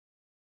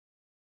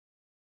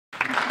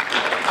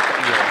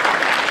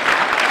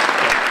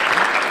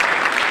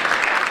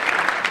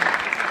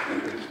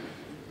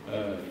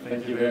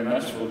very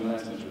much for the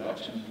nice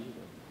introduction.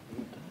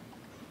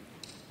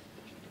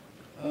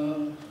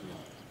 There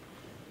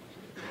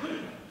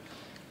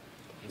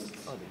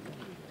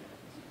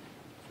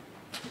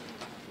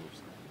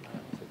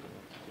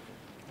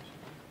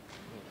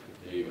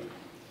you go.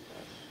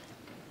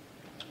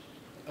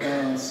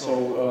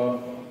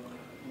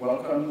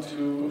 Welcome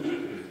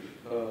to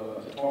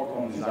a talk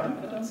on design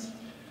patterns.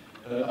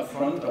 Up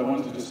front, I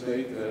wanted to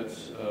state that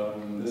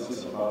this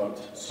is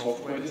about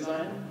software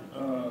design.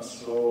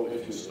 So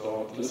if you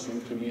start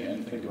listening to me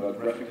and think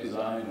about graphic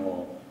design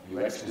or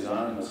UX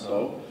design or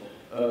so,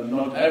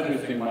 not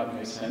everything might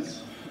make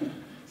sense,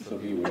 so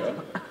be aware.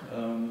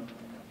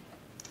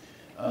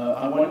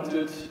 I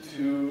wanted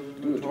to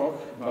do a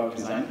talk about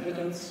design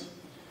patterns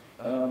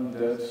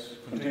that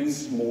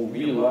contains more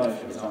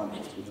real-life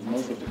examples, because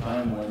most of the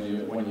time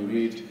when you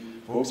read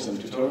books and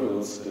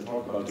tutorials that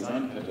talk about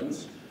design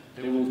patterns,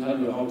 they will tell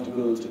you how to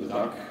build a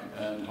duck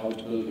and how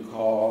to build a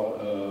car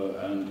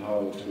and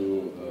how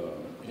to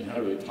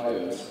inherit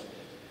tires.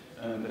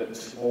 And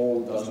that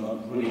all does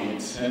not really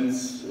make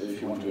sense if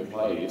you want to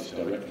apply it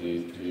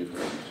directly to your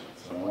code.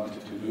 So I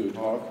wanted to do a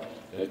talk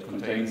that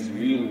contains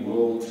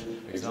real-world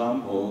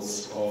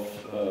examples of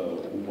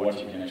what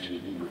you can actually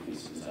do with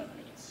these design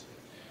patterns.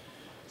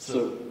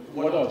 So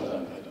what are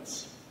design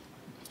patterns?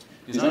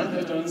 Design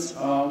patterns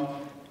are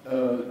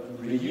a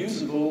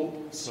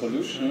reusable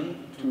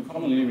solution to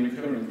commonly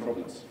recurring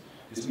problems.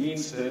 This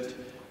means that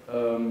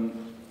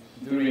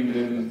during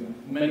the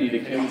many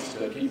decades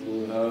that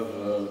people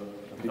have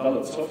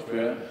developed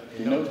software,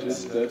 you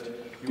notice that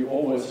you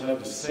always have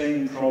the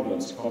same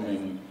problems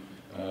coming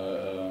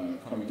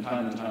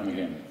time and time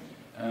again.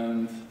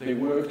 And they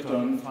worked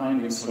on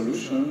finding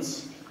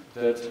solutions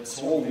that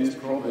solve these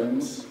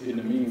problems in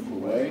a meaningful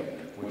way,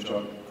 which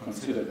are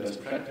considered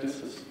best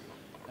practices.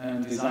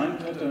 And design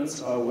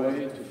patterns are a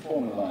way to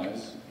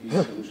formalize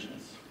these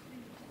solutions.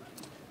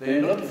 They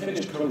are not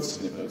finished code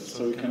snippets,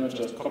 so you cannot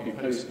just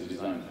copy-paste the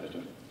design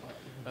pattern.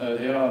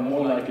 They are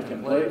more like a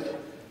template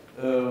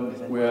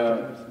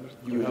where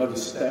you have the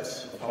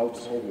steps of how to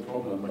solve the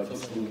problem, but you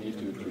still need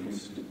to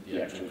produce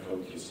the actual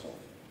code you solve.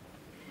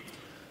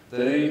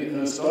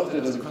 They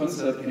started as a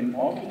concept in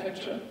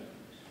architecture,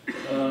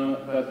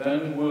 but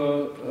then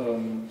were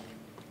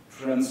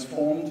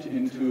transformed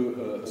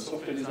into a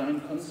software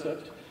design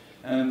concept.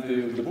 And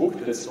the book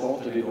that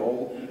started it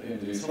all in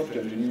the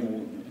software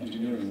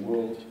engineering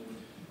world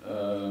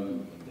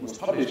was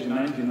published in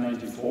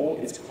 1994.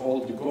 It's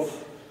called the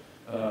GOF,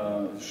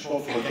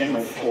 short for Gang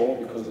of Four,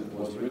 because it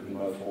was written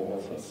by 4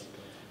 authors.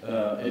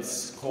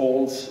 It's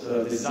called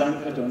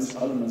Design Patterns,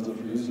 Elements of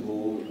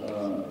Reusable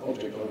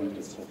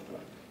Object-Oriented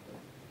Software.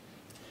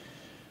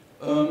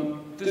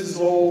 This is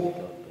all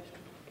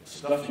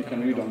stuff you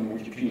can read on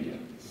Wikipedia,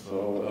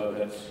 so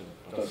that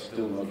does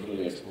still not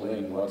really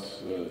explain what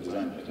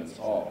design patterns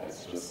are.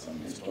 It's just some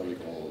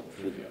historical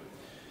trivia.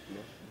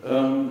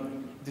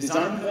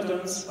 Design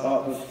patterns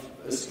are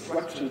a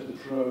structured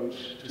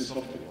approach to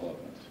software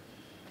development.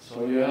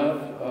 So you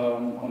have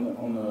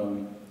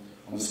on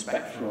the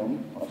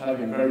spectrum of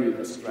having very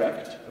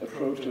abstract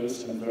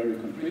approaches and very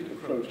concrete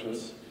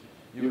approaches,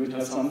 you would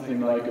have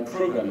something like a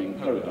programming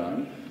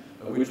paradigm,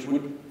 which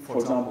would, for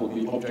example,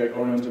 be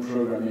object-oriented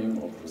programming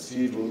or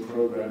procedural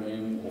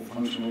programming or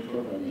functional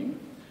programming.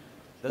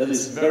 That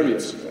is very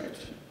abstract.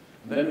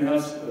 Then you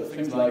have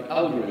things like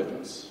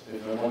algorithms.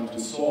 If I want to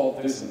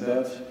solve this and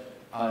that,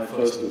 I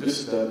first do this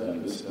step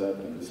and this step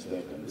and this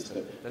step and this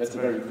step. That's a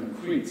very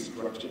concrete,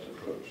 structured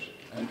approach.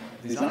 And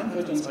design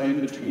patterns are in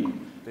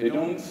between. They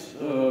don't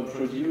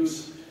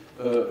produce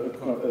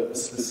a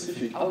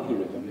specific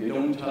algorithm. They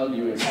don't tell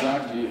you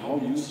exactly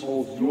how you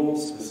solve your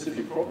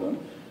specific problem,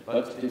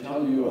 but they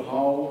tell you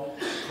how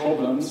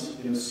problems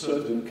in a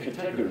certain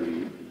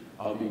category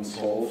are being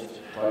solved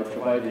by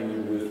providing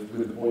you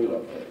with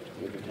boilerplate,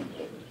 with a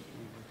template.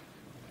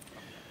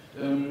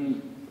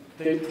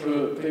 They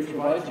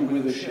provide you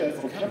with a shared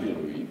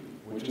vocabulary,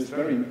 which is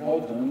very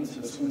important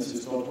as soon as you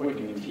start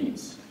working in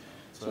teams.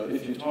 So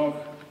if you talk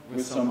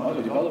with some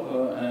other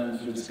developer and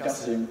you're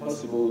discussing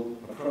possible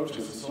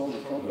approaches to solve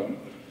a problem,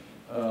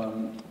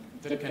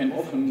 that can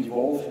often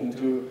evolve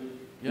into,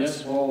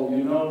 yes, well,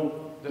 you know,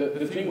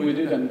 the thing we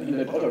did in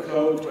that other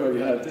code where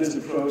we had this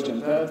approach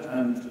and that,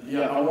 and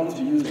yeah, I want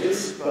to use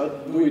this,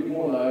 but do it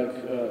more like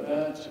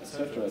that,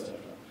 etc., etc.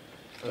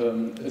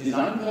 A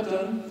design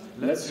pattern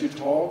lets you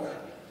talk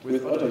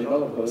with other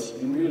developers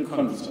in real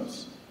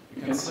conditions.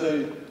 You can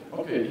say,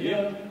 okay,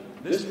 here,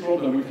 this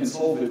problem, we can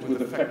solve it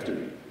with a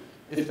factory.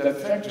 If that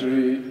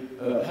factory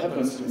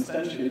happens to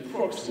instantiate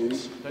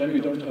proxies, then we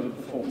don't have a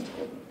performance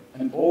problem.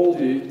 And all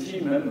the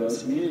team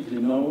members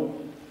immediately know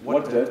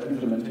what that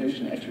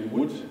implementation actually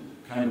would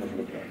kind of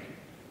look like.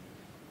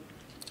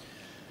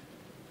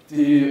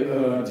 The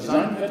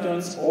design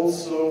patterns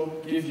also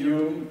give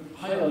you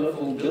higher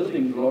level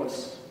building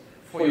blocks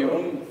for your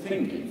own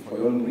thinking, for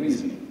your own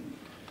reasoning.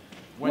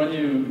 When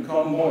you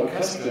become more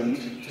accustomed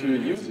to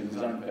using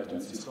design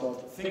patterns, you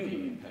start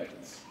thinking in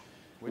patterns,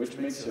 which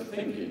makes your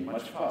thinking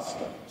much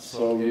faster.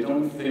 So you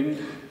don't think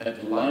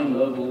at line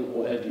level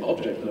or at the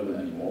object level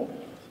anymore,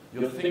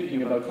 you're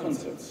thinking about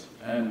concepts.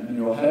 And in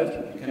your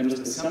head, you can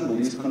just assemble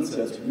these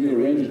concepts,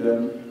 rearrange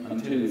them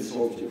until you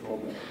solve your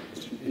problem.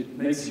 It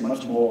makes you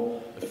much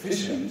more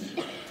efficient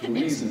to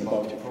reason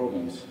about your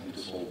problems and to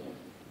solve them.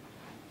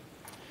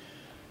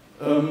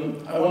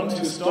 I want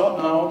to start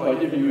now by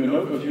giving you an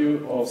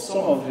overview of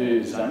some of the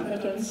design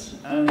patterns,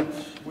 and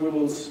we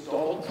will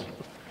start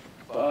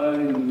by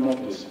not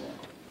this one.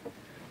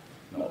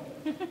 No.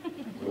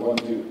 We want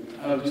to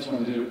have this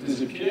one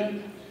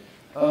disappear.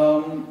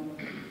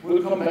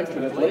 We'll come back to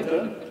that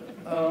later.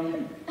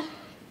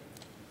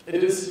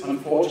 It is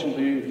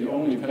unfortunately the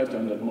only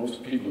pattern that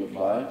most people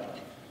apply,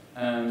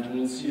 and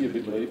we'll see a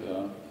bit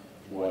later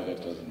why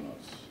that does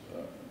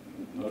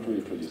not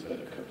really produce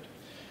better code.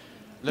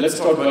 Let's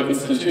talk about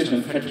instantiation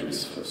and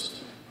factories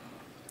first.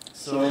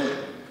 So,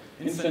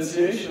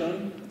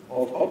 instantiation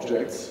of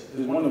objects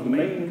is one of the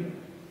main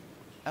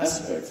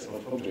aspects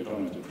of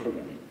object-oriented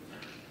programming.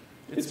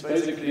 It's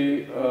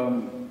basically,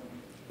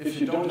 if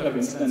you don't have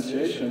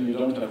instantiation, you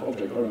don't have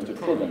object-oriented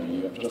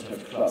programming, you just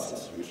have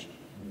classes, which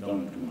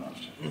don't do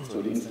much.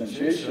 So the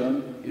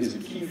instantiation is a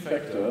key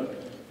factor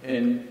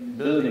in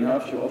building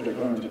up your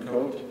object-oriented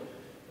code,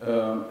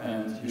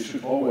 and you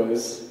should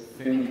always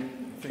think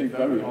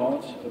very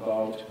hard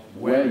about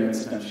where you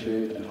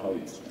instantiate and how you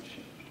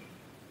instantiate.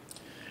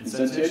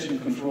 Instantiation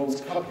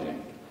controls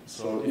coupling.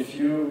 So if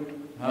you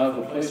have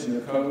a place in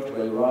your code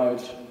where you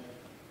write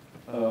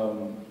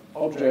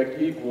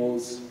object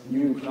equals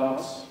new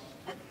class,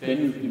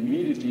 then you've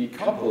immediately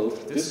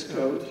coupled this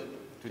code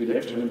to the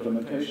actual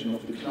implementation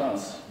of the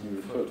class you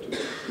refer to.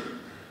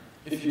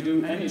 If you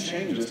do any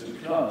changes to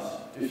class,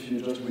 if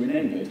you just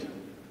rename it,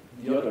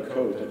 the other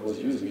code that was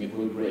using it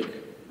will break.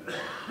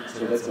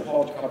 So that's a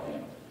hard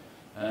coupling.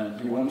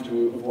 And you want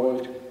to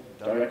avoid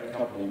direct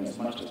coupling as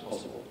much as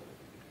possible.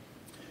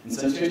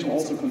 Instantiation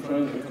also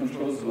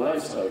controls the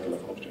life cycle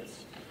of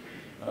objects.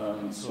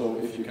 So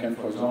if you can,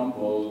 for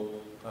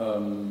example,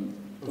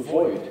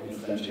 avoid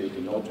instantiating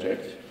an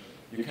object,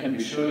 you can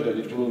be sure that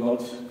it will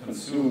not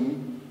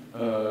consume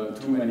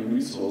too many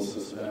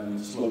resources and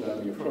slow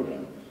down your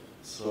program.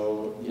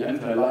 So the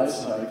entire life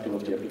cycle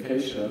of the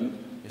application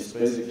is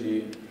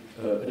basically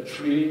a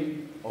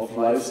tree of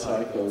life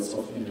cycles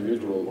of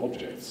individual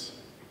objects.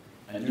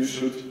 And you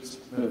should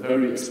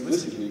very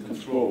explicitly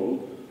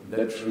control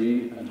that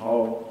tree and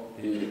how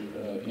the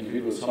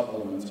individual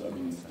sub-elements are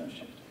being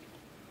instantiated.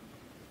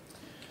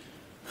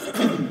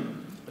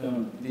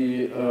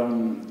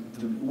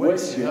 The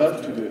ways you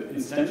have to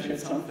instantiate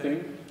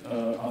something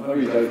are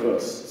very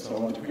diverse, so I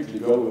want to quickly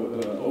go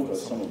over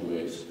some of the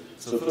ways.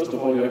 So first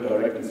of all, you have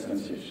direct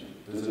instantiation.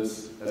 This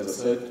is, as I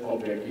said,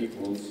 object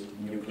equals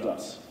new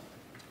class.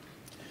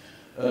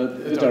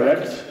 The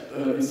direct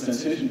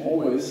instantiation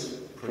always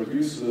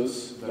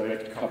produces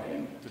direct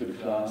coupling to the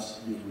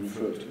class you've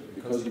referred to,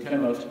 because you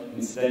cannot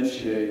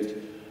instantiate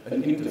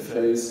an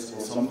interface or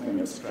something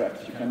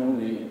abstract. You can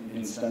only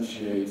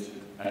instantiate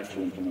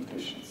actual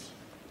implementations.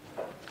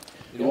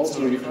 It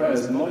also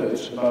requires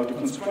knowledge about the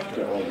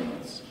constructor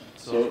elements.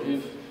 So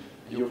if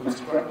your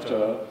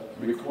constructor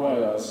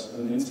requires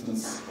an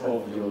instance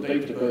of your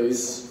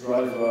database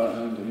driver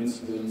and an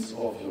instance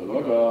of your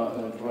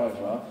logger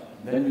driver,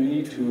 then you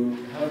need to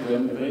have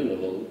them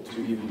available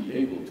to even be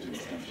able to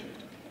instantiate.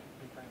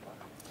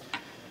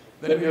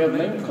 Then we have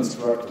named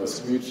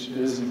constructors, which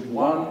is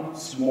one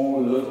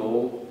small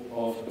level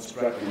of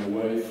abstracting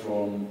away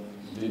from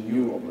the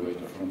new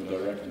operator, from the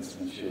direct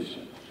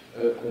instantiation.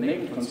 A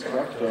named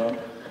constructor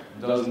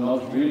does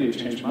not really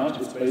change much.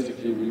 It's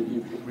basically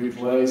you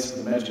replace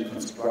the magic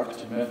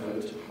construct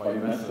method by a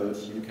method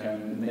you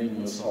can name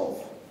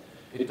yourself.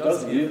 It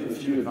does give a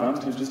few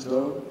advantages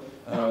though,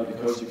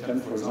 because you can,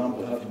 for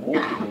example, have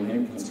multiple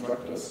named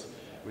constructors,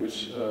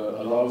 which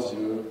allows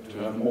you to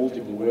have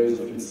multiple ways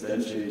of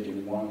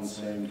instantiating one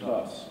same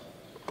class.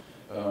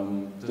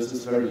 This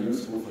is very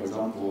useful, for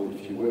example,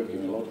 if you're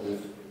working a lot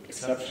with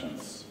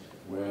exceptions,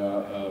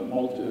 where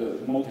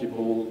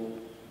multiple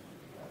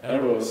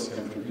errors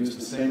can produce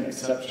the same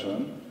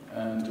exception,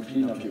 and to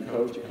clean up your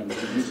code, you can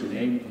produce a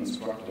named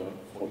constructor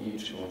for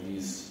each of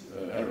these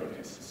error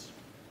cases.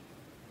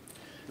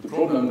 The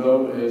problem,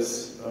 though,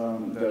 is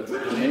that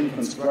the named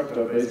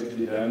constructor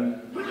basically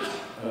then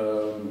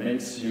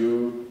makes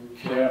you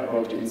care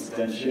about the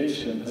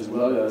instantiation as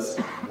well as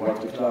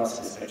what the class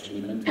is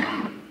actually meant to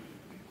do.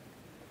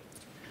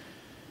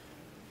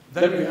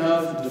 Then we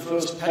have the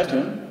first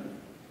pattern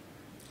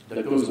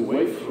that goes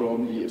away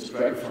from the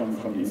abstract, from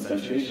the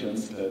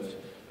instantiations that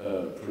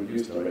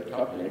produce direct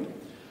coupling.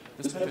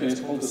 This pattern is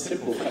called the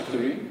simple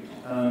factory,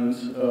 and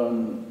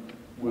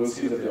we'll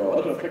see that there are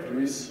other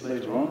factories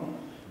later on.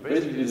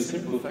 Basically, the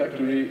simple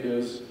factory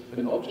is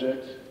an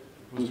object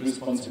whose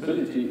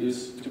responsibility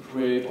is to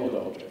create other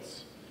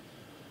objects.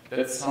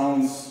 That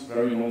sounds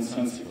very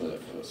nonsensical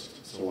at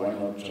first, so why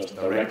not just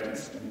directly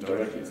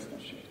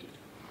instantiate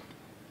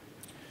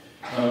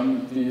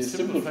it? The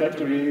simple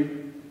factory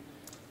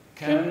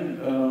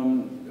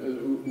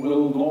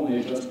will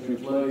normally just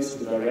replace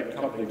the direct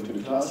coupling to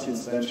the class you're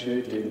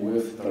instantiating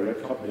with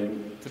direct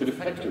coupling to the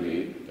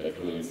factory that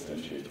will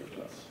instantiate your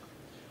class.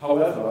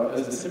 However,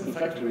 as the simple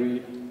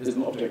factory is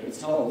an object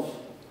itself,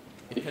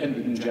 it can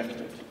be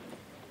injected.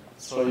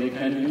 So you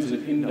can use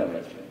it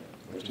indirectly,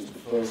 which is the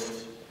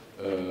first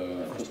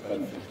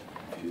benefit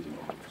of using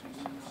objects.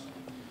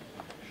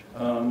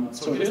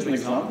 So here's an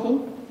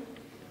example.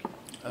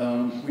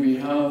 We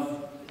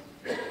have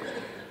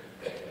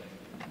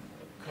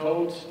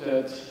code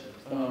that,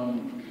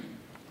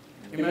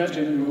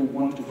 imagine you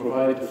want to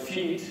provide a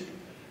feed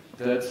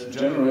that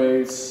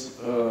generates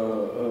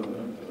a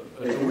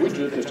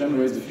widget that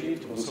generates the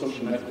feed of a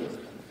social network.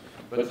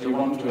 But you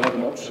want to have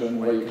an option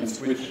where you can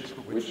switch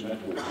which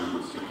network you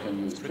use. You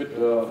can use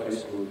Twitter,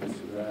 Facebook,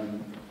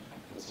 Instagram,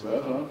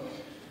 whatsoever.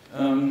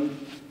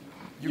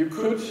 You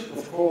could,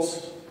 of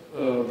course,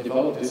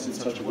 develop this in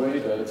such a way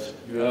that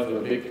you have a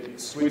big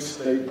switch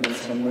statement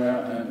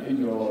somewhere, and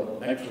in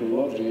your actual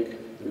logic,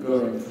 you're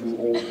going through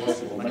all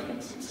possible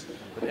mechanisms.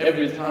 But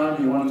every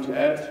time you want to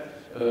add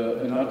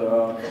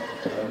another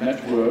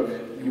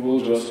network, you will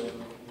just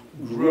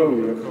grow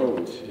your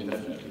code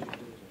indefinitely.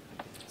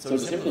 So the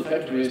simple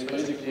factory is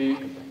basically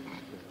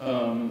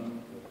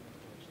an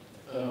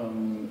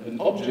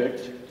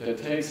object that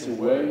takes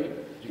away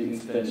the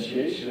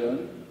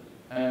instantiation,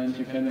 and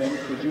you can then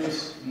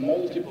produce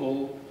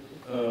multiple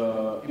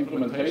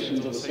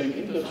implementations of the same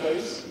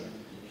interface,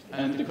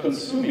 and the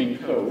consuming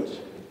code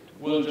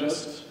will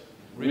just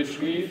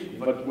retrieve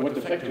what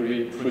the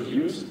factory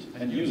produced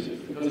and use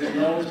it, because it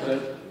knows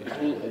that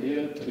it will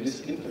adhere to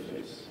this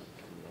interface,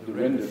 the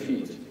render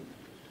feed.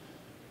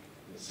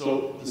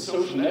 So the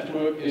social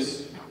network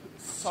is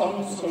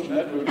some social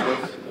network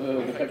that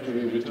the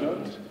factory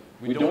returned.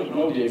 We don't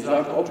know the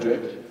exact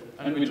object,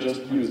 and we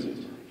just use it.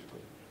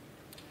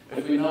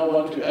 If we now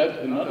want to add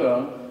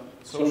another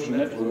social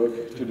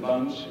network to the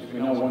bunch, if we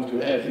now want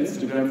to add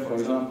Instagram, for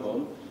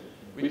example,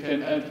 we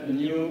can add a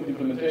new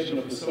implementation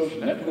of the social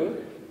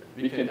network,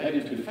 we can add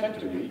it to the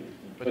factory,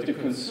 but the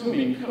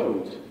consuming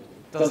code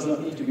does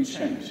not need to be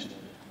changed.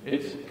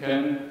 It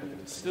can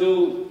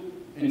still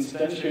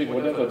instantiate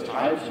whatever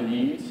type you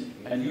need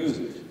and use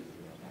it.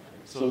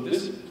 So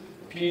this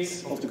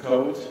piece of the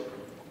code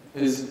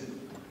is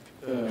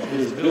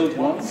built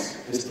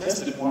once, is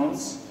tested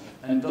once,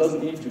 and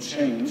doesn't need to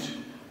change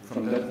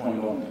from that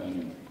point on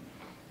anymore.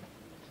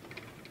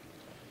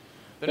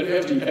 Then we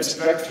have the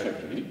abstract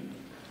factory.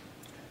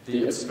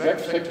 The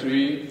abstract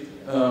factory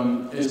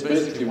is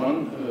basically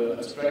one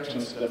abstraction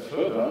step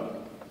further,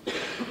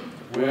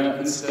 where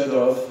instead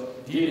of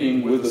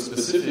dealing with a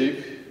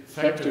specific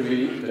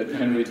factory that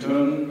can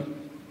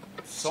return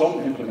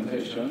some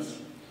implementations,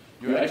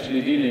 you're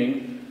actually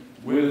dealing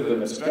with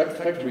an abstract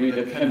factory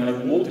that can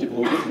have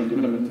multiple different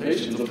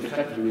implementations of the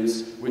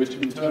factories, which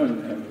in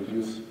turn can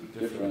produce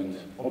different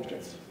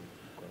objects.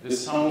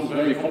 This sounds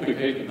very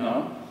complicated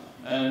now,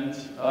 and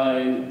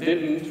I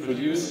didn't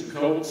produce a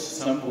code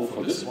sample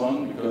for this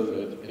one because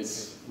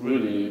it's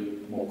really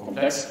more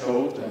complex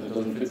code and it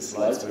doesn't fit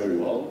slides very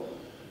well,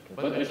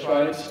 but I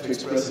tried to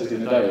express it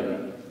in a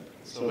diagram.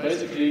 So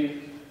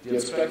basically, the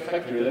abstract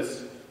factory,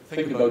 let's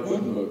think about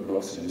Gutenberg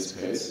blocks in this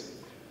case.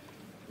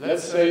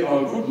 Let's say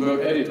our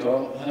Gutenberg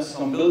editor has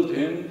some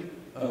built-in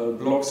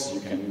blocks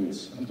you can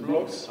use. And the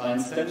blocks are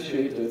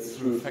instantiated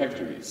through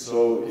factories.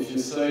 So if you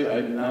say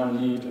I now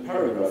need a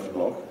paragraph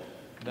block,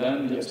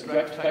 then the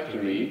abstract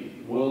factory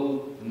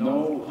will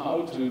know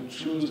how to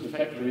choose the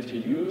factory to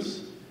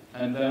use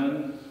and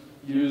then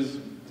use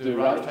the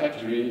right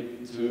factory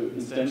to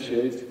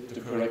instantiate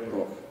the correct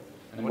block.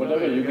 And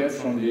whatever you get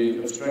from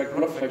the abstract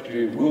block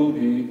factory will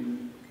be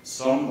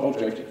some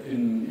object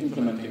in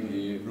implementing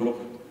the block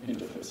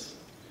interface.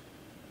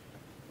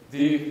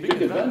 The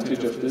big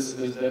advantage of this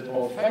is that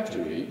our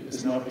factory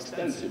is now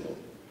extensible.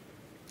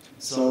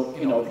 So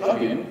in our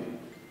plugin,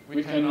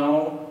 we can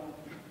now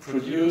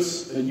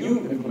produce a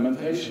new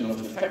implementation of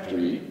the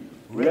factory,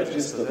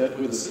 register that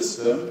with the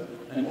system,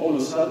 and all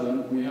of a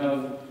sudden we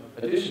have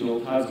additional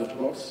types of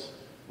blocks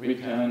we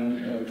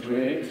can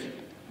create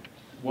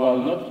while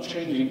not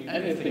changing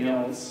anything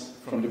else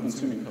from the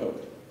consuming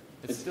code.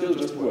 It still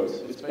just works.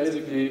 It's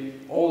basically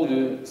all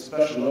the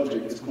special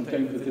logic is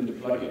contained within the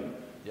plugin.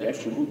 The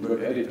actual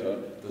Gutenberg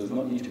editor does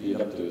not need to be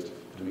adapted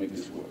to make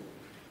this work.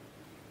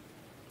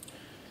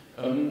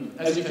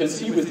 As you can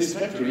see with these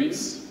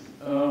factories,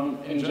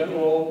 in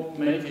general,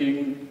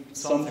 making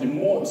something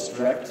more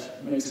abstract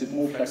makes it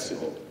more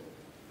flexible.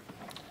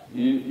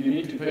 You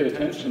need to pay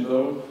attention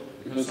though,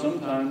 because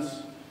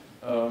sometimes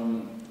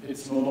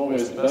it's not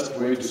always the best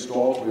way to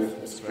start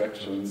with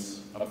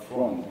abstractions up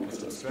front,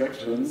 because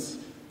abstractions,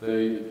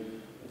 they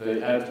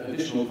add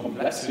additional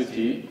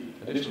complexity,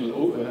 additional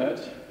overhead,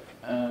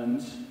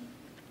 and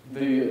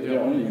they are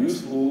only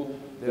useful,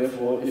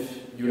 therefore, if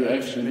you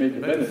actually make the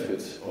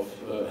benefit of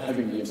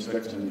having the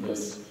abstraction in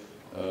place.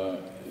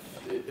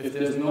 If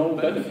there's no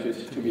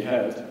benefit to be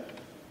had,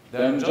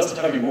 then just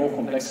having more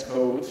complex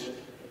code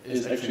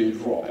is actually a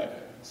drawback.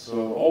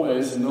 So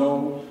always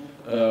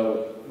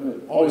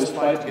always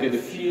try to get a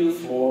feel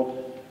for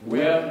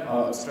where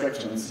are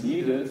abstractions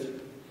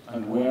needed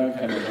and where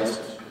can we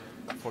just,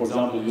 for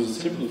example, use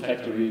a simple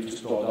factory to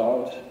start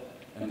out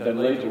And then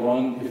later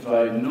on, if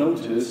I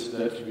notice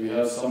that we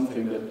have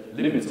something that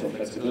limits our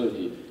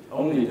flexibility,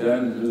 only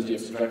then use the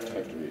extract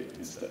factory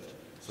instead.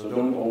 So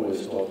don't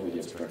always start with the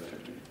extract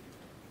factory.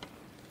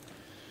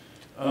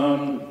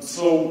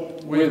 So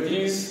with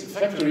these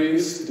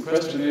factories, the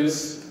question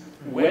is,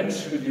 when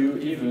should you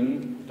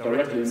even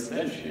directly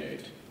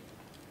instantiate?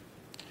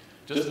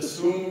 Just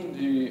assume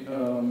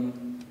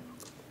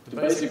the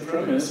basic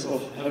premise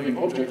of having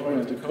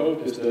object-oriented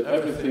code is that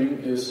everything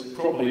is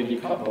properly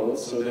decoupled,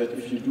 so that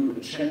if you do a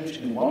change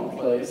in one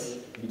place,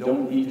 you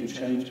don't need to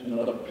change in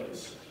another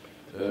place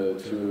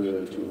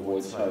to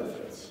avoid side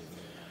effects.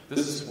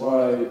 This is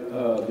why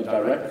the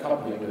direct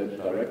coupling, the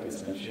direct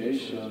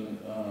instantiation,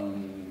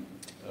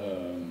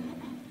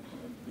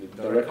 the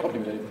direct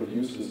coupling that it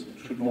produces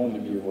should normally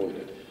be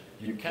avoided.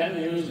 You can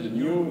use the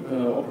new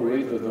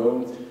operator,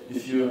 though,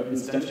 if you're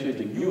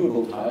instantiating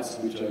viewable types,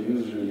 which are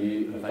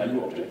usually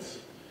value objects,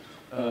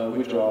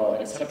 which are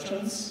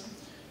exceptions,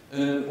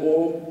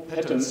 or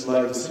patterns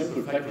like the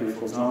simple factory,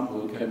 for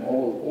example, can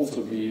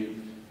also be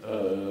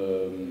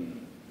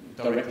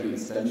directly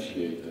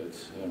instantiated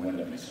when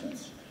that makes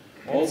sense.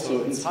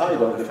 Also,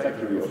 inside of the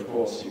factory, of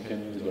course, you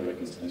can use direct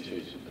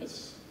instantiation.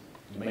 That's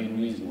the main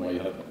reason why you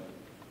have them.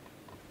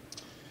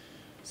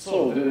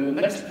 So, the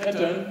next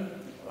pattern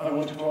I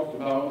want to talk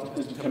about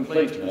is the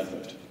template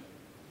method.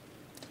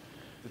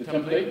 The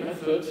template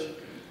method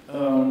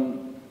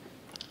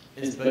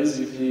is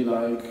basically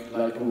like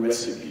a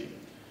recipe.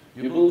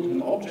 You build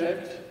an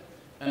object,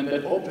 and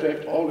that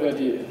object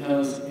already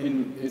has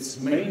in its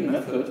main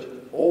method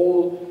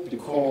all the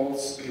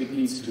calls it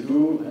needs to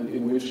do and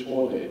in which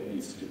order it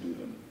needs to do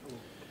them.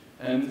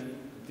 And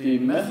the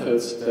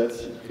methods that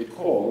it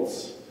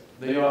calls,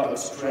 they are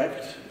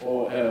abstract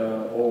or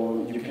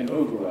you can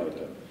override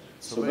them.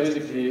 So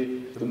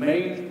basically, the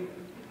main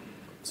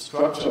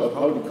structure of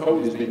how the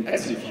code is being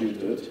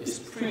executed is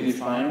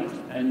predefined,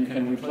 and you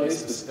can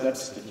replace the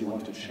steps that you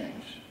want to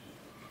change.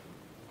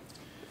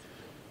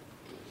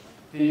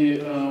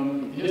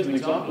 Here's an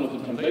example of the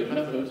template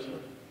method.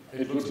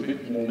 It looks a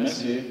bit more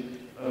messy.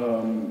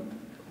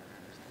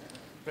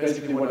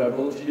 Basically, what I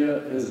built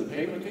here is a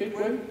payment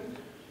gateway,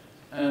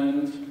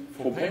 and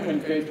for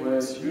payment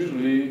gateways,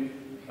 usually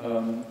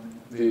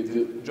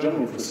the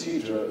general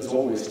procedure is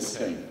always the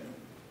same.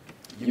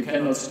 You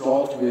cannot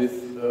start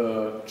with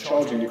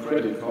charging a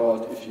credit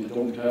card if you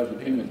don't have the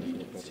payment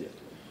details yet.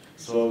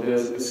 So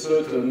there's a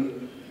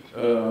certain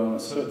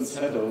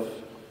set of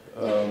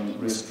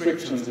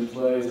restrictions in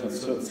place and a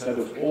certain set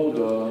of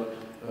order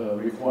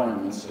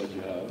requirements that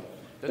you have.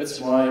 That's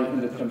why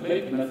in the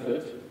template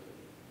method,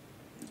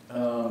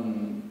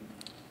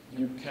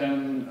 you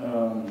can,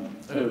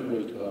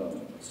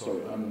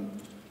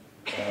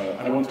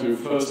 I want to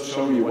first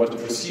show you what the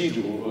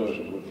procedural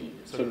version would be.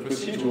 So the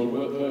procedural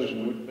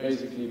version would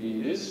basically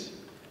be this.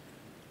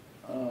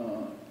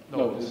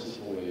 No, this is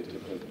already the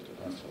template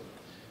method.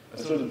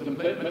 So the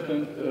template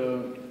method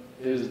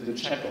is the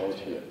checkout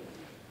here.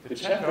 The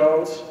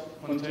checkout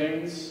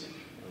contains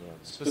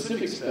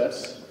specific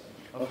steps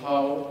of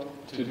how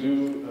to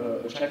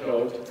do a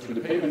checkout through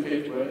the payment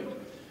gateway.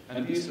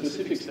 And these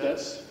specific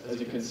steps, as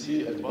you can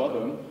see at the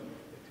bottom,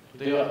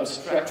 they are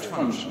abstract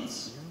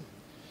functions.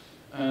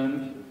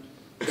 And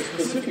a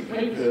specific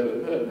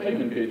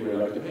payment gateway,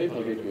 like the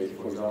PayPal gateway,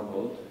 for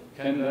example,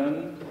 can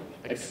then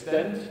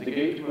extend the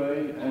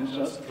gateway and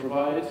just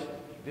provide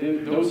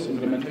those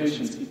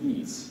implementations it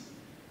needs.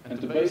 And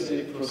the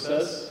basic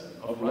process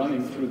of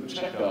running through the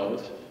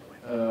checkout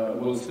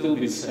will still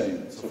be the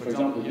same. So for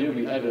example, here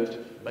we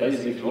added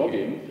basic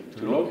logging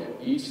to log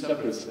each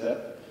separate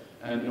step.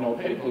 And in our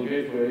PayPal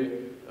gateway,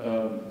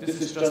 this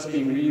is just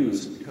being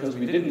reused because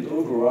we didn't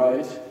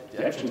override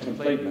the actual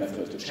template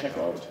method, the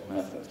checkout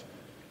method.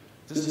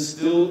 This is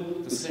still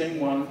the same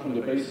one from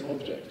the base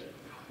object.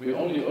 We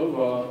only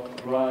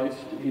override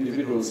the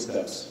individual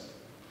steps.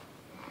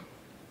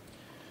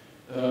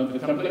 The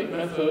template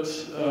method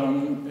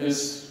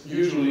is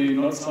usually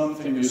not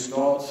something you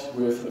start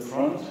with up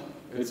front.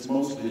 It's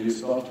mostly you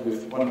start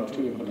with one or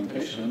two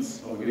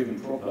implementations of a given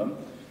problem.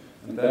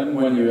 And then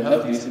when you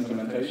have these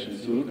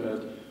implementations, you look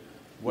at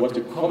what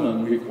the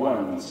common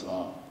requirements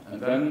are.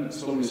 And then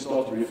slowly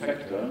start to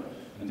refactor,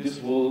 and this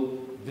will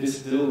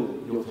distill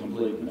your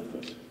template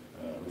method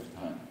with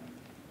time.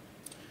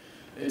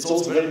 It's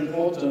also very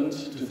important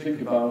to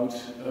think about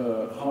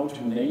how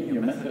to name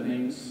your method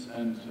names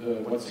and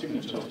what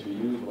signatures to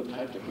use, what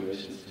type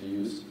declarations to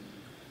use,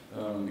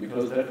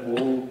 because that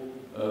will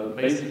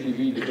basically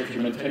be the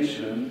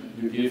documentation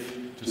you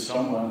give to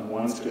someone who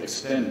wants to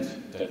extend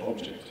that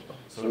object.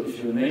 So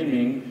if your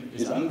naming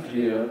is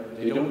unclear,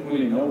 they don't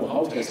really know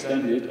how to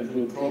extend it and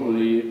will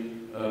probably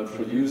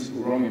produce a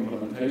wrong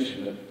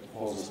implementation that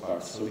causes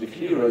bugs. So the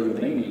clearer your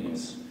naming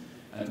is,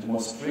 and the more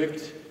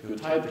strict your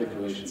type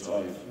declarations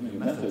are, your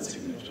method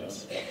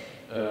signatures,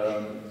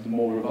 the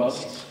more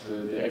robust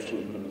the actual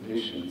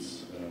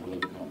implementations will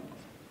become.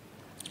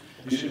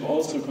 You should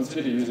also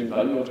consider using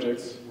value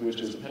objects, which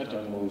is a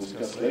pattern we'll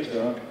discuss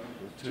later,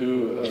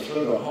 to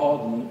further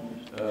harden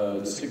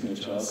the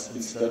signatures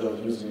instead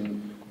of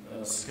using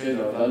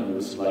scalar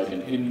values like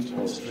an int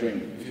or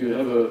string. If you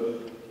have a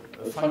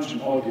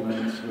function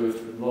argument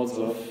with lots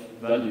of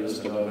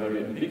values that are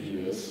very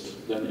ambiguous,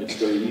 then it's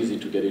very easy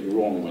to get it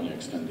wrong when you're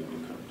extending the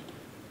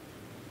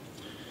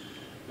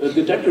code.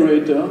 The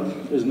decorator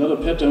is another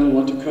pattern we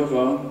want to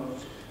cover.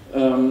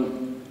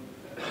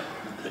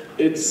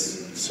 It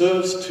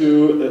serves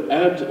to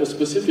add a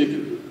specific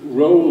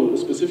role, a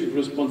specific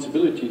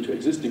responsibility to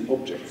existing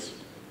objects.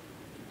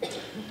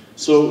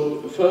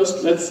 So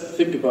first, let's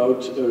think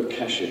about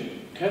caching.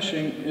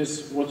 Caching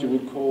is what you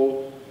would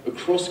call a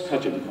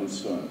cross-cutting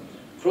concern.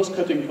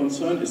 Cross-cutting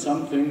concern is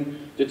something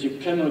that you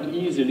cannot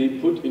easily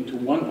put into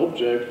one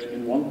object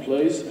in one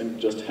place and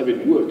just have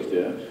it work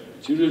there.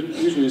 It's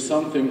usually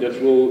something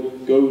that will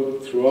go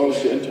throughout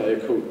the entire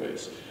code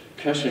base.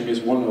 Caching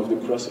is one of the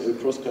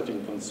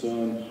cross-cutting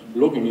concern.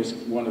 Logging is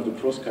one of the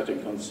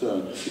cross-cutting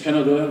concern. You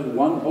cannot have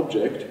one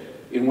object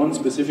in one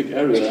specific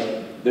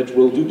area that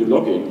will do the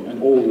logging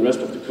and all the rest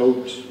of the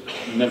code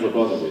never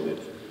bother with it.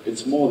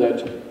 It's more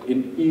that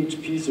in each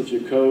piece of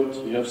your code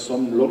you have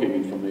some logging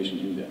information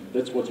in there.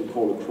 That's what you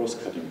call a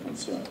cross-cutting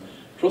concern.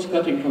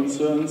 Cross-cutting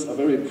concerns are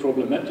very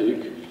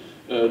problematic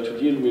to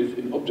deal with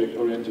in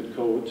object-oriented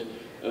code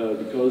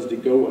because they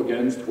go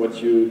against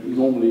what you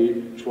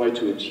normally try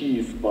to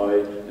achieve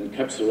by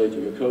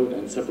encapsulating your code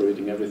and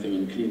separating everything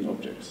in clean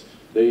objects.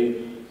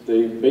 They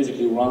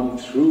basically run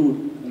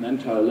through an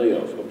entire layer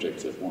of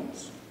objects at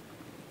once.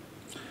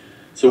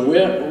 So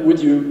where would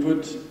you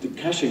put the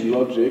caching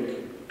logic,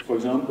 for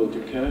example, to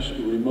cache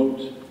a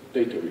remote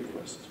data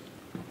request?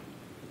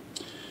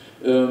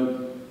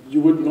 You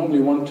would normally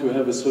want to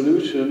have a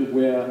solution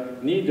where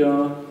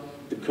neither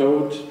the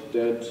code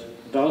that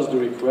does the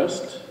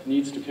request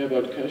needs to care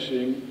about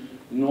caching,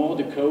 nor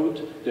the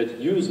code that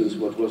uses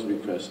what was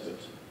requested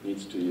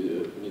needs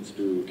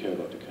to care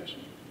about the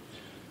caching.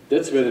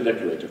 That's where the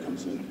decorator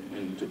comes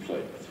into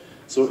play.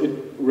 So it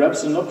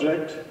wraps an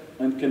object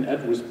and can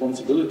add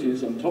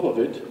responsibilities on top of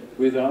it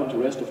without the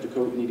rest of the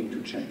code needing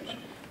to change.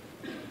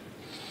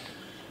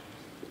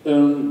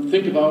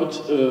 Think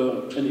about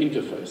an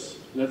interface.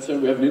 Let's say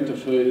we have an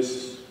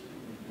interface,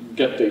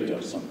 get data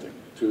or something,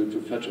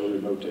 to fetch or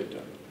remote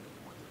data.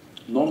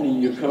 Normally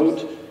your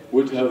code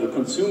would have a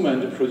consumer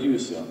and a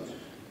producer.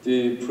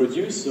 The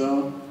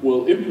producer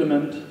will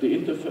implement the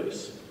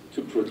interface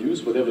to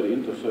produce whatever the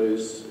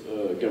interface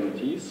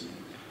guarantees,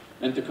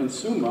 and the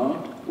consumer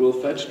will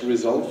fetch the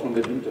result from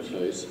that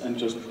interface and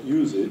just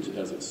use it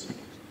as is.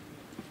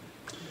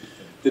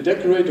 The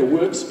decorator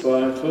works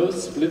by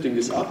first splitting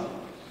this up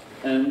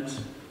and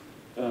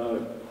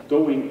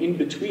going in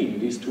between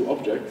these two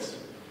objects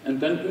and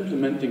then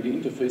implementing the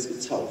interface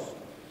itself.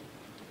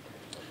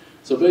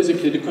 So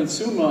basically the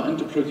consumer and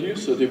the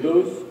producer, they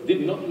both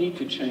did not need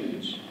to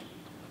change.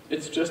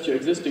 It's just your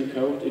existing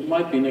code. It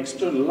might be an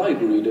external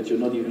library that you're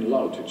not even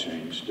allowed to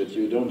change, that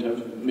you don't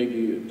have, maybe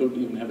you don't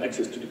even have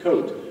access to the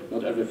code.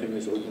 Not everything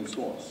is open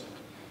source.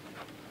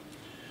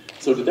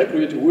 So the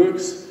decorator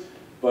works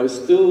by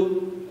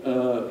still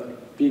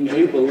being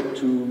able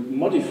to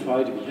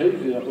modify the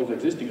behavior of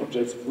existing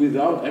objects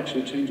without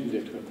actually changing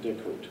their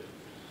code.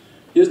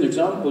 Here's an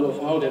example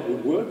of how that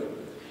would work.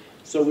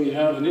 So we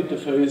have an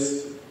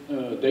interface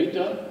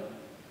data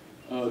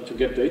to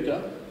get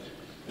data.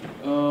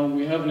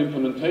 We have an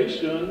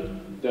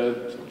implementation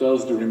that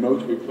does the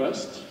remote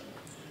request.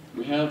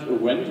 We have a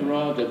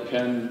renderer that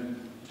can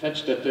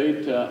fetch that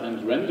data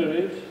and render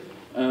it.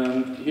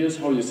 And here's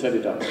how you set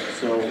it up.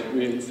 So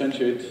we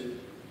instantiate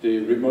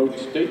the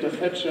remote data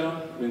fetcher,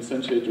 we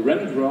instantiate the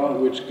renderer,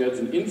 which gets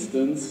an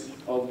instance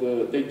of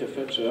the data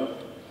fetcher,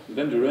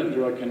 then the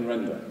renderer can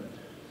render.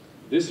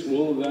 This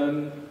will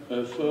then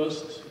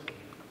first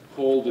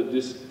call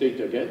this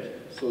data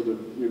get, so the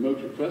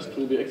remote request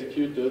will be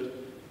executed,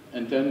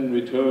 and then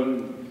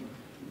return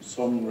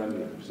some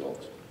rendering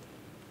result.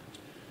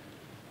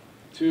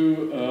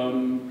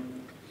 To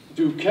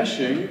do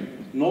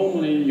caching,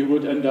 normally you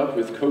would end up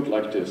with code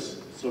like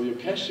this. So your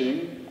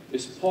caching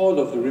is part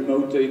of the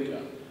remote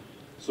data.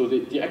 So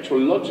the actual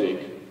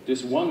logic,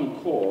 this one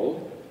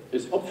call,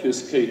 is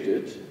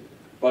obfuscated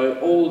by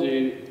all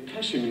the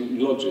caching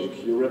logic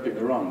you're wrapping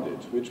around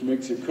it, which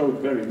makes your code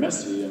very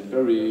messy and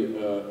very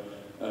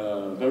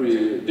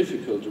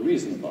difficult to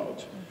reason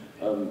about.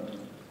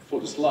 For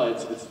the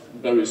slides, it's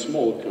very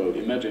small code.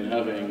 Imagine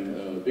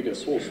having bigger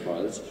source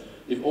files.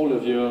 If all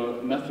of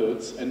your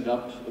methods end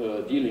up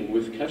dealing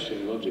with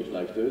caching logic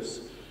like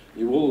this,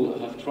 you will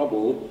have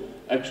trouble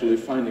actually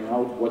finding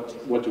out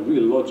what the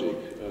real logic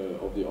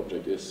of the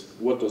object is.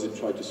 What does it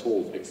try to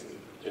solve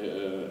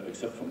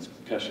except from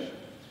caching?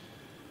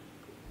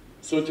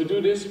 So to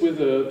do this with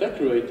a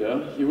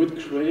decorator, you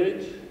would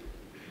create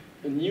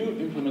a new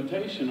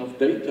implementation of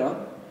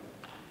data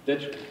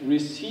that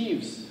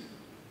receives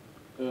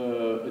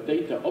a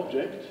data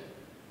object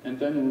and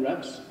then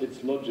wraps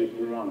its logic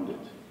around it.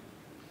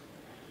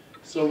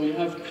 So we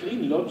have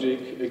clean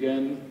logic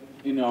again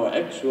in our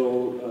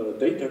actual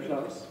data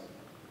class.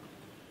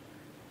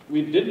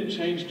 We didn't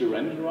change the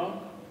renderer,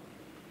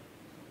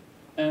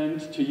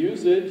 and to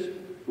use it,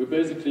 we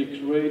basically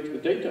create a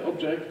data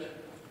object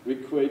we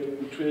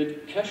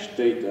create cache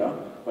data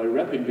by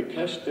wrapping the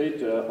cache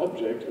data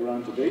object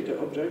around the data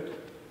object,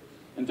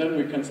 and then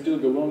we can still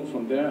go on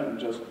from there and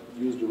just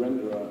use the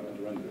renderer and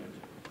render it.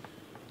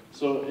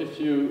 So if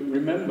you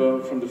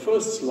remember from the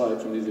first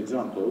slide from these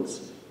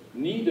examples,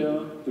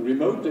 neither the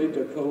remote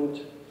data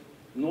code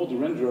nor the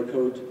renderer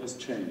code has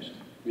changed.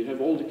 We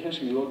have all the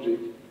caching logic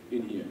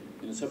in here,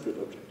 in a separate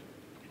object.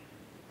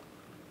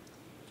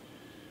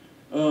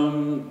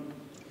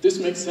 This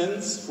makes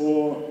sense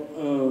for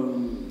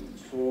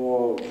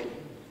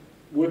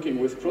working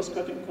with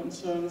cross-cutting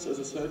concerns. As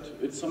I said,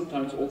 it's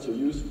sometimes also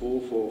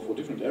useful for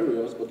different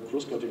areas, but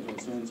cross-cutting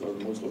concerns are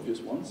the most obvious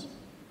ones.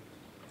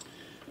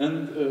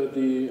 And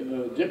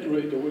the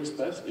decorator works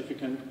best if you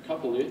can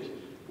couple it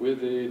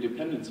with a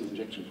dependency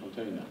injection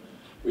container,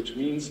 which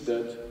means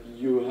that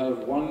you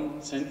have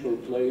one central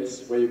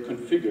place where you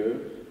configure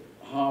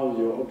how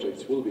your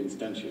objects will be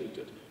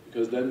instantiated.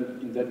 Because then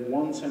in that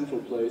one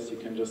central place you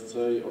can just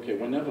say, okay,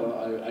 whenever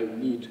I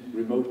need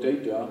remote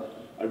data,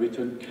 I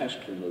return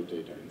cached remote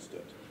data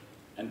instead.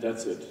 And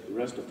that's it. The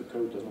rest of the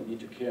code does not need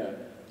to care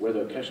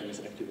whether caching is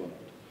active or not.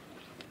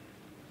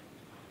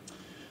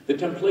 The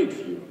template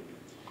view.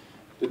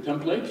 The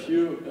template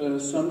view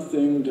is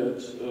something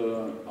that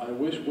I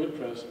wish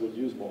WordPress would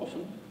use more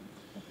often.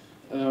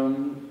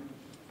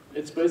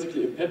 It's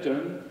basically a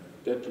pattern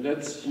that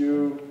lets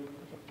you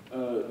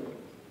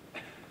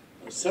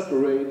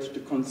separate the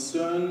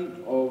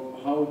concern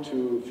of how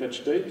to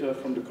fetch data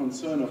from the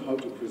concern of how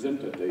to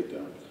present that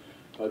data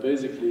by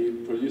basically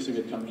producing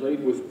a template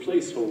with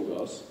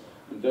placeholders,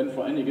 and then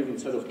for any given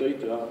set of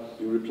data,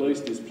 you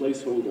replace these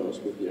placeholders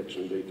with the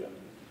actual data.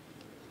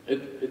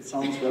 It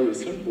sounds very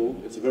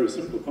simple. It's a very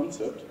simple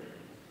concept.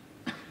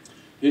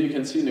 Here you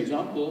can see an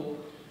example.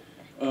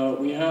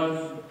 We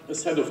have a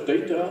set of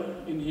data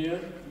in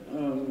here,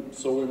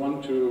 so we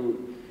want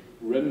to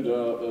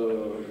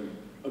render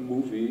a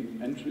movie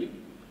entry.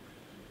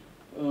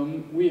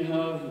 We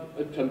have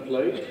a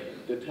template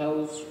that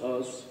tells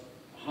us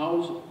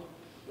how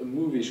a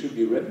movie should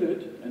be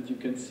rendered, and you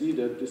can see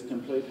that this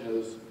template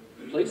has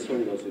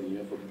placeholders in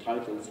here for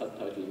title,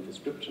 subtitle, and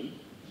description.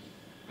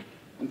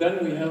 And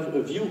then we have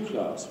a view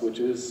class, which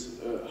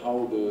is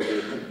how the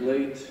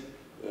template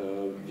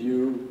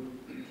view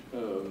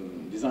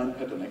design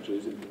pattern actually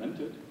is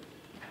implemented.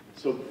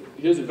 So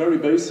here's a very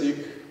basic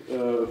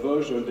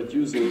version that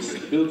uses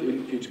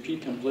built-in PHP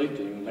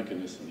templating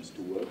mechanisms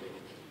to work.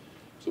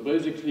 So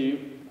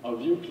basically, our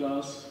view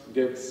class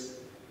gets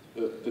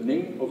the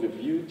name of a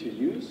view to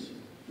use,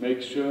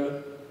 make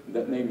sure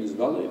that name is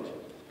valid,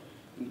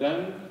 and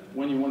then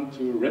when you want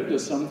to render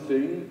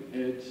something,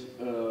 it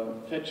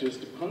fetches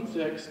the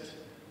context,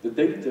 the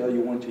data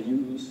you want to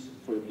use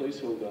for your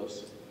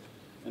placeholders.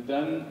 And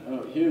then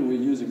here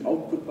we're using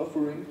output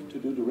buffering to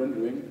do the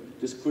rendering.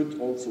 This could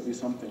also be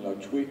something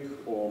like Twig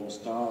or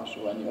Moustache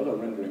or any other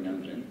rendering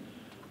engine.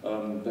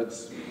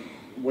 That's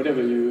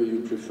whatever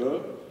you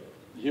prefer.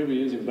 Here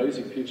we're using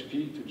basic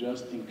PHP to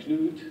just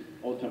include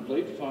our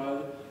template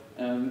file,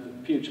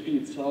 and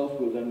PHP itself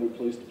will then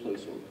replace the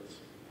placeholders.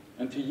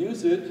 And to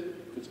use it,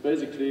 it's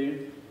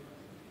basically,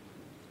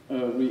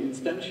 we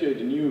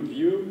instantiate a new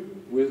view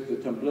with the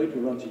template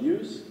we want to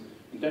use,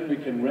 and then we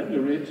can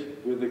render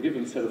it with a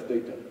given set of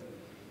data.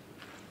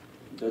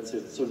 That's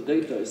it. So the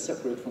data is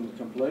separate from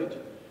the template,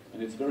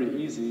 and it's very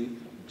easy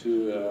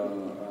to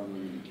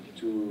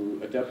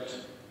adapt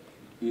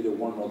either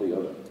one or the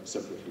other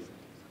separately.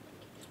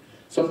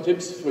 Some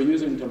tips for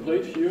using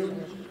template view.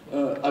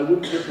 I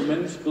wouldn't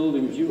recommend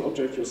building a view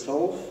object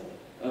yourself,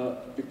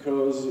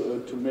 because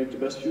to make the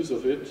best use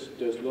of it,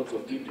 there's lots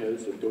of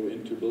details that go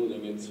into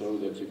building it so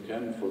that you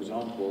can, for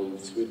example,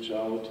 switch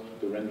out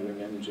the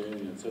rendering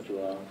engine,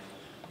 etc.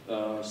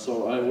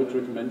 So I would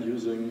recommend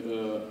using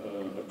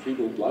a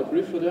pre-built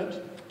library for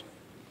that.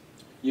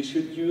 You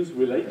should use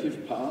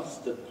relative paths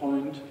that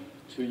point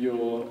to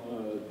your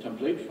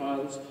template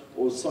files,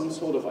 or some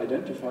sort of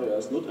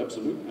identifiers, not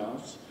absolute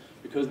paths,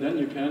 because then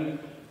you can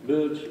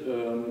build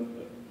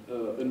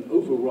an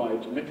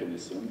override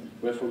mechanism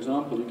where, for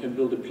example, you can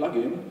build a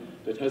plugin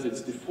that has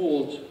its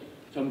default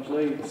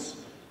templates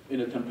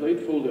in a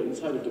template folder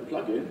inside of the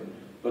plugin,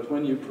 but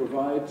when you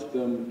provide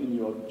them in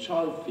your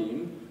child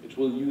theme, it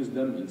will use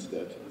them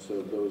instead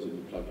of those in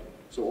the plugin.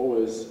 So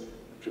always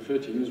prefer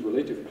to use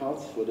relative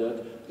paths for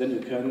that. Then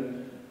you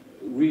can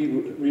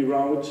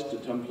reroute the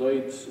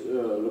template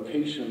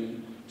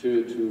location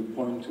to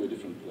point to a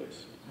different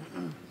place.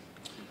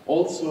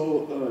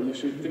 Also, you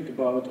should think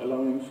about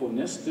allowing for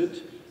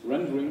nested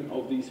rendering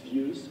of these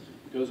views,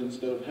 because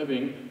instead of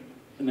having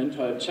an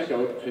entire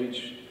checkout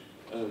page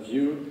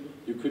view,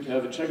 you could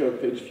have a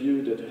checkout page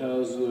view that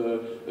has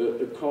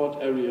a cart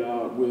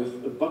area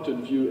with a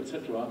button view,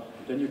 etc.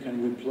 Then you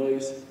can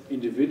replace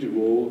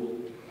individual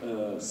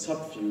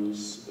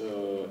subviews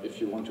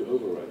if you want to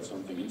override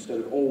something, instead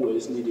of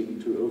always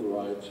needing to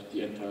override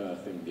the entire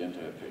thing, the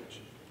entire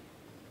page.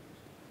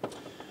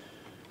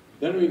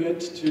 Then we get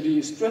to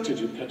the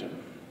strategy pattern.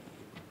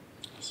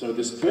 So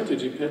the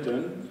strategy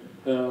pattern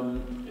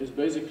is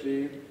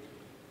basically,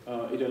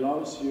 it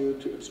allows you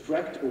to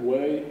abstract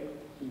away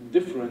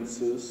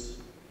differences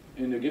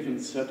in a given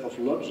set of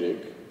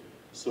logic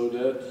so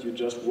that you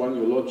just run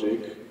your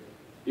logic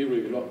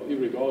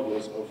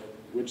irregardless of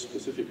which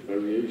specific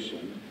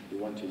variation you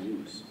want to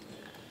use.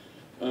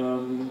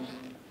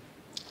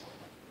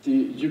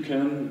 You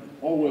can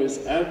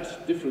always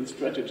add different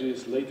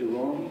strategies later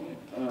on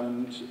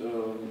and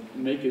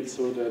make it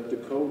so that the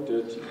code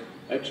that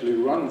actually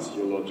runs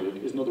your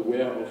logic is not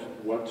aware of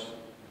what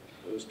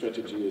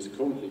strategy is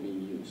currently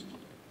being used.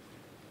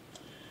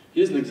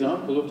 Here's an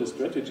example of the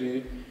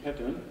strategy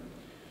pattern.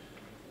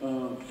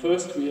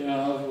 First we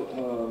have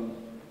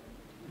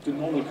the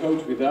normal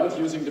code without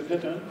using the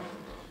pattern.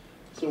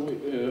 So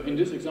in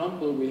this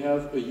example we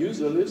have a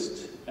user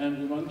list and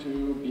we want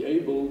to be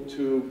able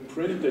to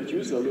print that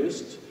user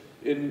list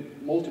in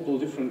multiple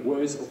different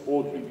ways of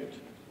ordering it.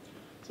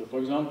 So for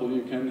example,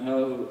 you can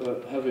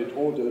have it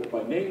ordered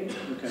by name,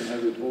 you can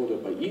have it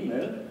ordered by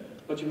email,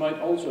 but you might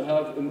also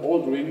have an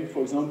ordering,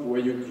 for example,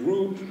 where you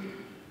group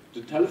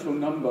the telephone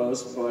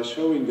numbers by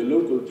showing the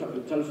local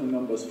telephone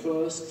numbers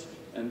first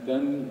and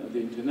then the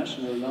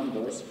international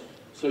numbers.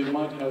 So you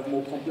might have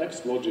more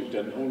complex logic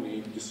than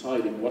only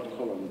deciding what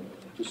column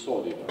to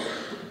sort it out.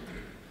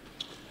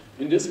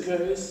 In this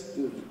case,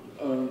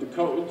 the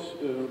code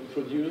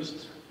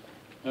produced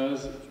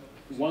has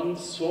one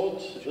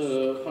sort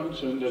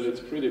function that is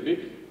pretty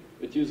big.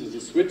 It uses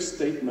a switch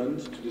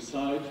statement to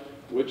decide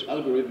which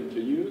algorithm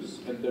to use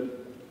and then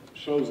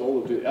shows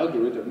all of the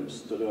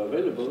algorithms that are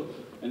available.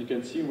 And you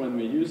can see when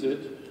we use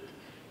it,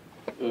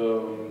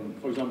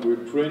 for example, we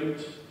print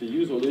the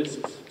user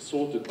list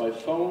sorted by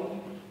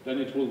phone, then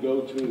it will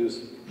go to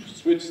this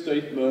switch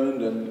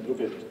statement and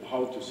look at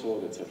how to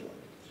sort, etc.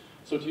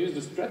 So to use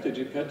the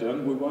strategy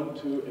pattern, we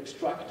want to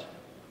extract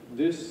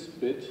this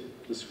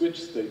bit, the switch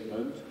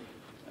statement,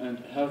 and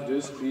have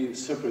this be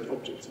separate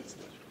objects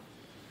instead.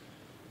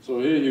 So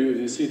here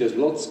you see there's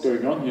lots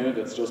going on here.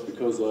 That's just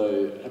because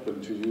I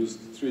happen to use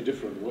 3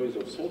 different ways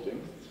of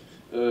sorting.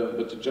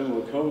 But the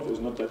general code is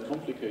not that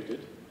complicated.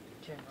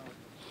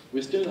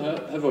 We still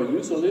have our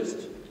user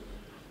list,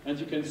 and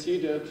you can see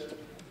that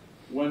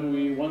when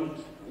we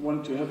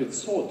want to have it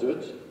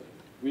sorted,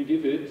 we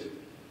give it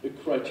a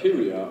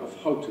criteria of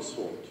how to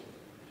sort.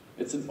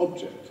 It's an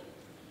object.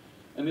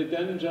 And it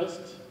then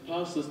just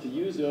passes the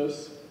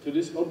users to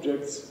this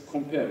object's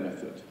compare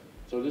method.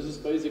 So this is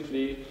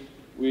basically,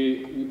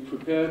 we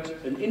prepared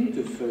an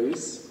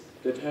interface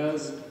that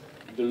has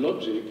the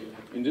logic,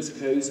 in this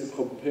case a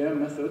compare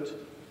method,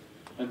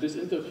 and this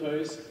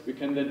interface we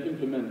can then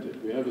implement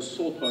it. We have a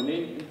sort by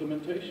name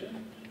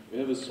implementation, we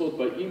have a sort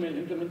by email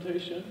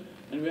implementation,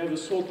 and we have a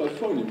sort by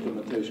phone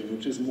implementation,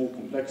 which is a more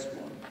complex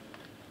one.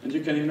 And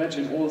you can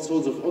imagine all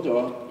sorts of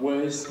other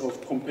ways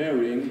of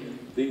comparing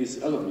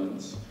these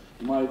elements.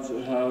 You might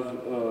have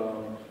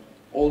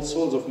all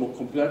sorts of more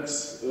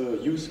complex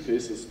use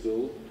cases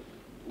still,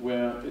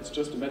 where it's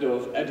just a matter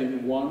of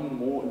adding one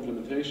more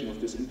implementation of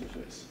this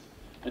interface.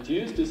 And to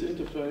use this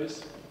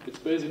interface, it's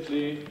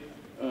basically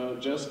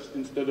just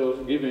instead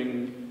of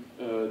giving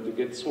the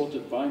get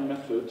sorted by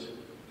method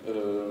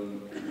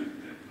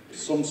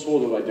some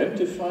sort of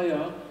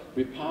identifier,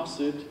 we pass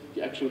it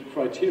the actual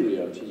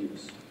criteria to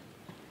use.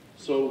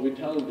 So we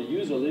tell the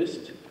user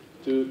list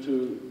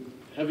to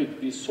have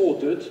it be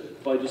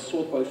sorted by the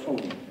sort by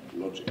phone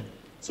logic.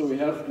 So we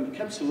have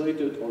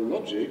encapsulated our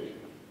logic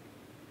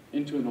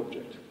into an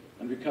object.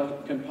 And we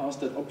can pass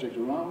that object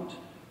around,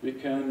 we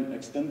can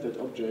extend that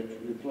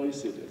object,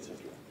 replace it,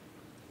 etc.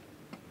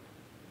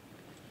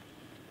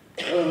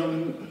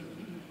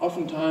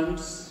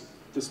 Oftentimes,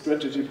 the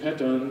strategy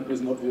pattern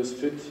is an obvious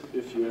fit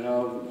if you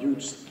have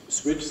huge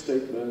switch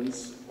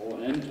statements or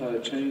entire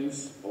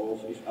chains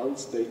of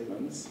if-else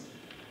statements.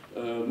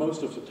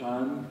 Most of the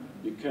time,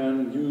 you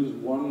can use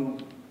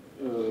one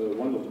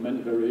of the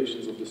many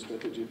variations of the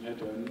strategy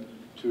pattern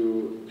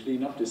to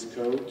clean up this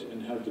code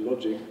and have the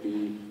logic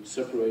be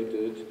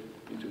separated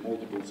into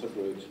multiple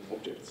separate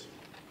objects.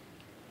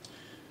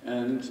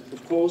 And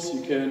of course,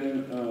 you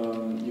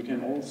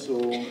can also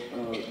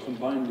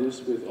combine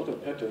this with other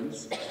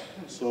patterns.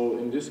 So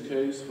in this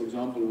case, for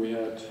example, we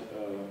had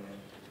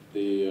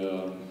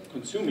the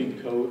consuming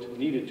code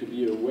needed to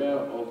be aware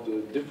of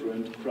the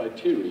different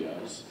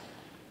criterias.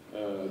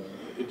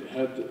 It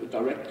had a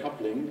direct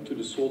coupling to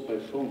the sort by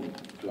phone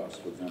class,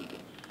 for example.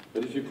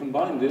 But if you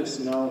combine this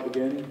now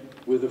again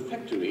with a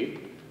factory,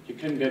 you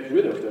can get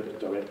rid of that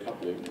direct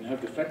coupling and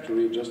have the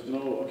factory just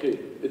know, okay,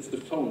 it's the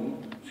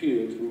phone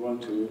field we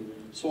want to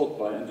sort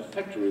by, and the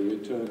factory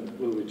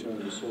will return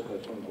the sort by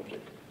phone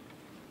object.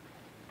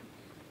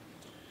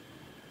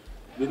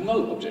 The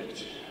null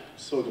object.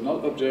 So the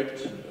null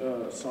object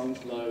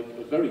sounds like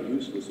a very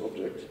useless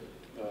object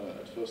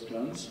at first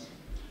glance,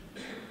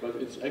 but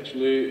it's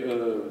actually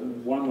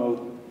one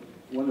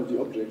of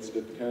the objects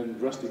that can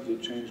drastically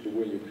change the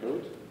way you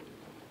code.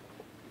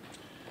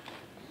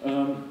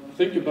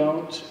 Think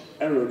about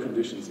error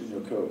conditions in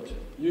your code.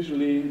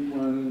 Usually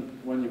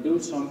when you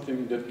build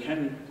something that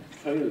can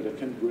fail, that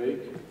can break,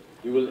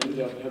 you will end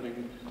up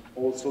having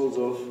all sorts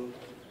of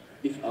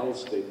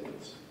if-else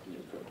statements in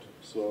your code.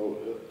 So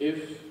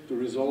if the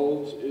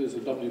result is a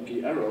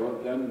WP error,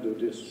 then do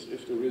this.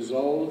 If the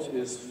result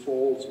is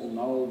false or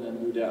null,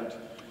 then do that.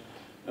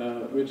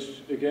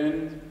 Which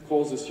again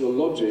causes your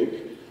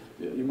logic.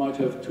 You might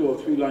have 2 or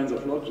 3 lines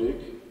of logic,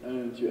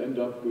 and you end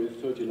up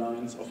with 30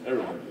 lines of error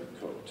in your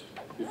code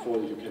before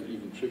you can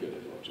even trigger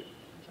that logic.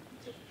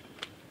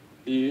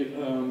 The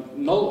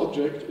null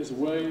object is a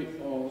way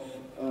of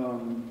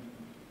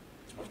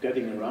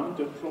getting around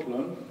that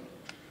problem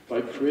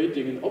by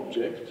creating an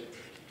object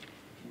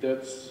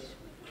that's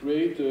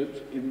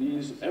created in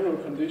these error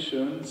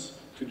conditions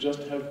to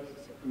just have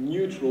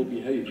neutral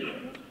behavior.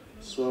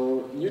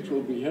 So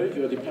neutral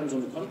behavior depends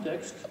on the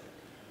context.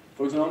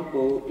 For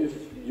example, if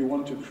you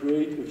want to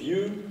create a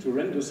view to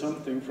render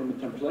something from a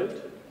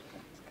template,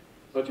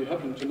 but you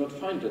happen to not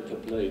find that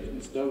template,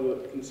 instead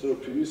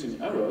of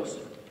producing errors,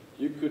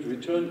 you could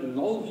return a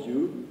null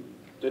view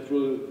that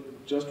will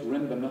just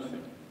render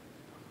nothing.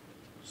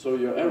 So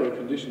your error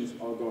conditions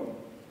are gone.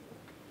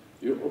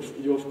 You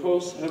of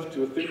course have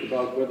to think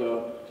about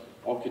whether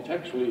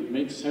architecturally it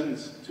makes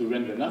sense to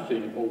render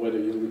nothing or whether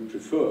you would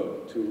prefer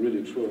to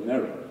really throw an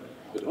error.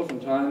 But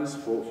oftentimes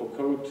for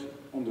code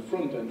on the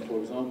front end,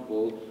 for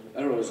example,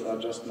 errors are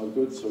just not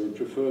good, so you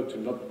prefer to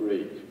not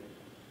break.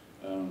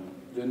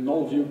 The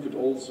null view could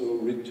also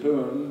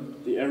return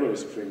the error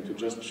string to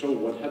just show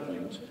what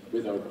happened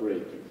without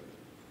breaking.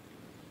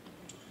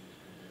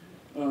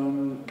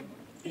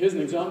 Here's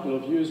an example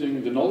of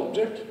using the null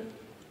object.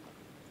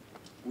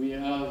 We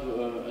have,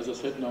 as I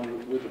said now,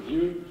 with a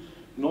view,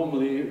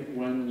 normally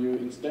when you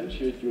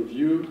instantiate your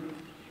view,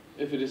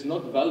 if it is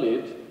not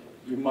valid,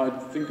 you might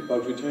think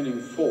about returning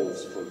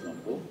false, for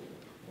example.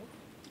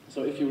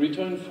 So if you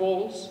return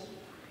false,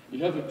 you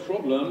have a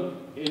problem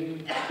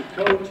in the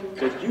code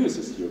that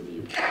uses your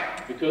view.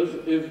 Because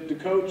if the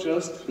code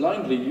just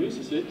blindly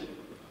uses it,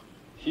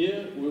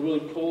 here we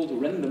will call the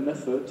render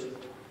method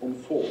on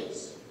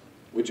false,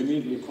 which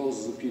immediately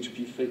causes a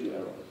PHP fatal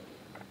error.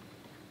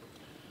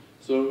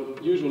 So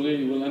usually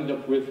you will end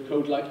up with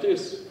code like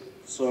this.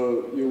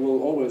 So you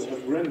will always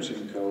have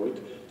branching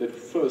code that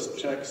first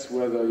checks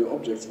whether your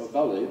objects are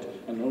valid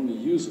and only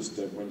uses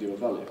them when they are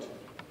valid.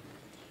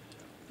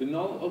 The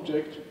null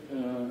object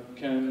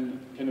can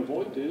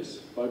avoid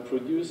this by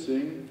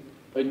producing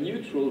a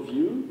neutral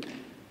view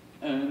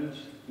and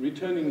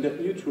returning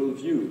that neutral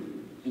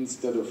view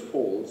instead of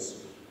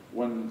false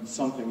when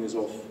something is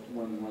off,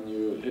 when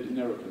you hit an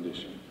error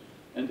condition.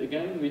 And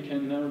again, we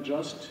can now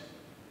just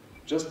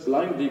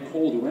blindly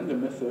call the render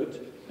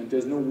method, and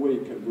there's no way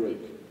it can break.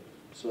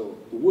 So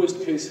the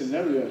worst case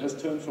scenario has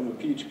turned from a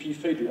PHP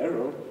fatal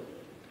error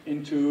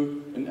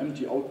into an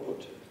empty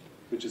output,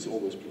 which is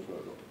always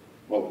preferable.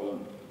 Well,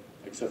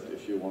 except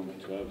if you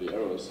want to have the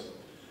errors.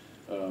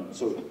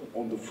 So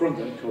on the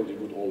front-end code, it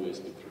would always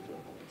be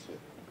preferable, let's say,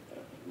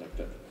 like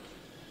that.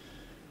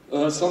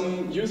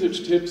 Some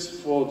usage tips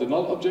for the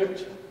null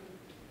object.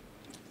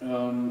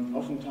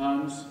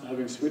 Oftentimes,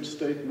 having switch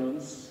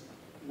statements,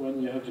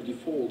 when you have the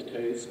default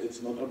case,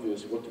 it's not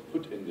obvious what to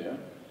put in there.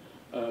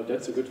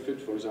 That's a good fit,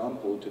 for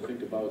example, to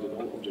think about a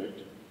null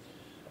object.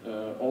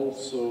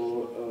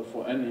 Also,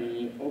 for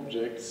any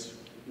objects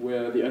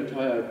where the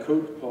entire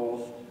code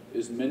path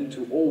is meant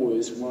to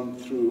always run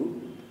through,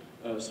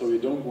 so you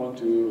don't want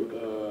to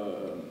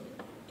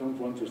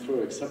throw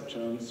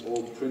exceptions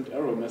or print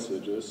error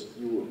messages.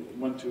 You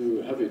want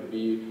to have it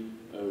be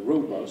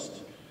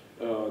robust.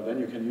 Then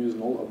you can use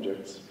null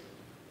objects.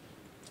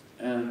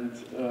 And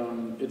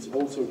it's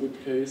also a good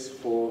case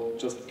for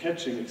just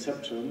catching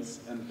exceptions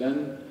and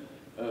then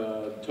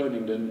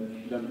turning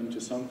them into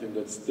something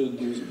that's still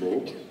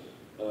usable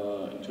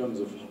in terms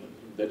of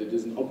that it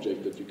is an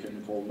object that you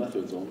can call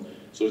methods on.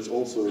 So it's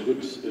also a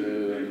good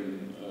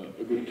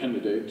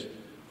candidate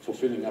for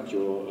filling up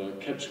your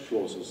catch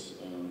clauses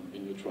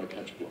in your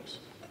try-catch blocks.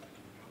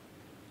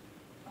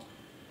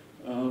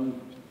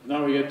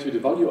 Now we get to the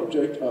value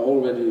object. I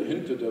already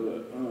hinted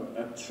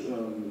at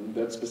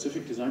that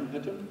specific design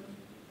pattern.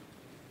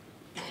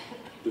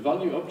 The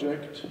value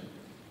object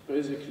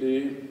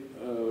basically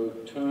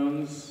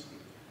turns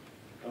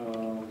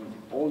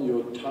all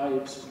your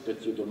types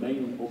that your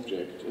domain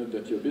object,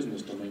 that your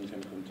business domain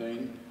can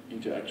contain,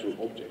 into actual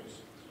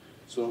objects.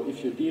 So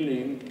if you're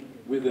dealing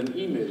with an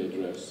email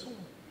address,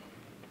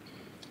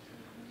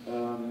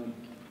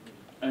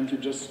 and you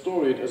just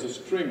store it as a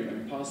string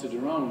and pass it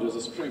around as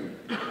a string,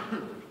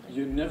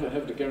 you never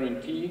have the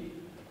guarantee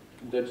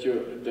that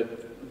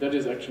that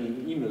is actually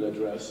an email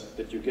address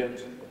that you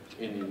get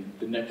in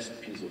the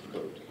next piece of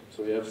code.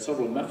 So you have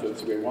several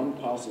methods where one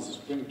passes a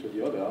string to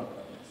the other.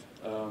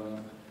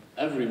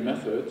 Every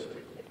method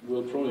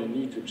will probably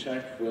need to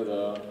check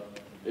whether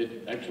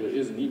it actually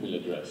is an email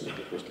address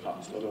that was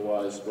passed.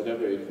 Otherwise,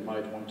 whatever it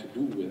might want to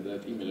do with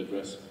that email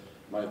address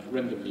might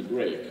randomly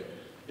break.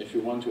 If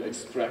you want to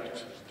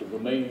extract the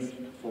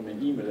domain from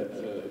an email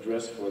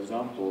address, for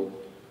example,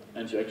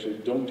 and you actually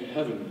don't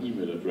have an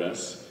email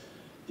address,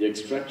 the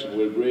extraction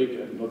will break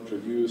and not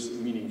produce a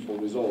meaningful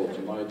result.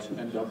 You might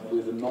end up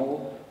with a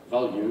null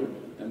value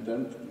and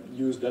then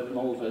use that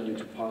null value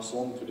to pass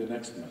on to the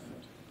next method.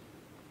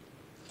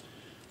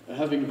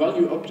 Having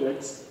value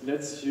objects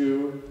lets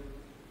you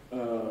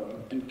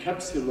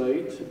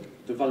encapsulate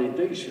the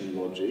validation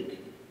logic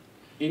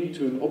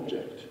into an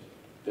object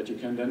that you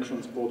can then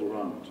transport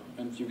around.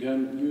 And you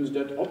can use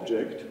that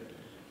object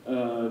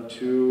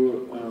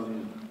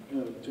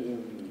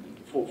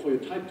for your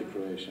type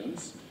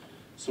declarations.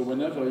 So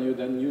whenever you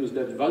then use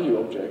that value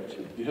object,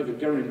 you have a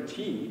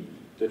guarantee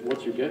that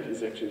what you get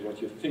is actually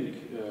what you think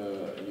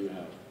you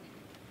have.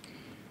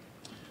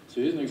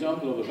 So here's an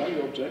example of a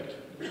value object.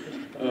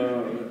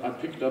 I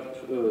picked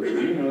up the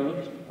email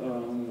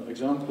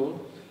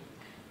example.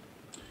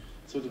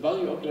 So the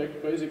value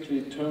object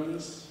basically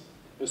turns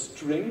a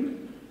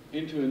string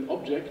into an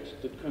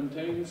object that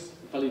contains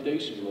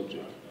validation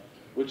logic,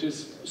 which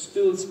is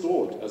still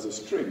stored as a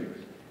string.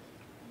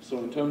 So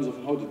in terms of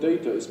how the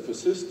data is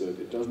persisted,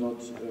 it does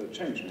not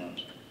change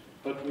much.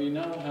 But we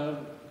now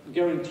have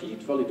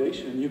guaranteed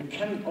validation. You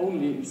can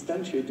only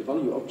instantiate the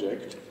value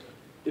object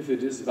if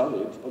it is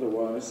valid,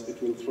 otherwise it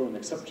will throw an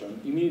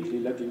exception, immediately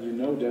letting you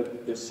know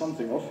that there's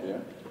something off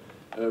here.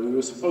 We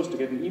were supposed to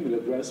get an email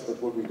address, but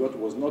what we got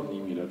was not an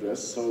email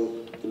address,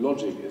 so the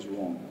logic is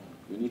wrong.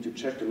 We need to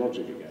check the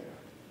logic again.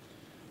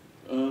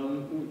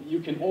 You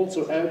can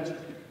also add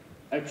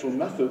actual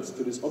methods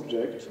to this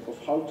object of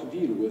how to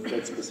deal with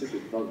that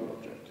specific value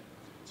object.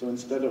 So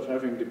instead of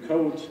having the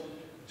code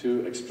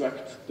to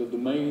extract the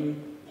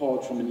domain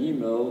part from an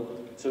email,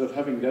 instead of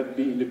having that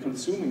be in the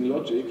consuming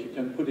logic, you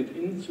can put it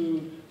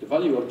into the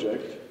value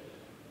object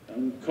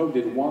and code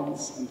it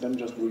once and then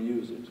just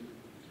reuse it.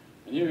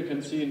 And here you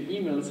can see an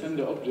email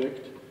sender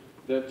object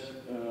that,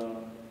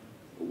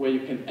 where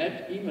you can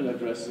add email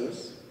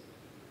addresses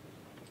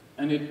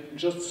and it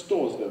just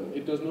stores them.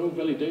 It does no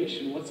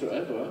validation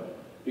whatsoever,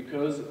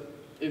 because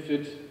if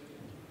it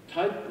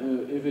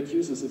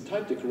uses a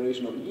type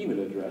declaration of an email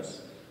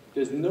address,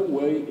 there's no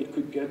way it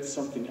could get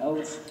something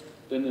else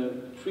than a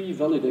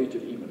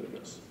pre-validated email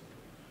address.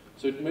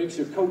 So it makes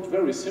your code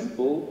very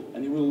simple,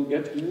 and you will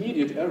get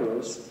immediate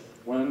errors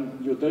when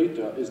your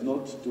data is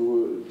not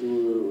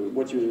to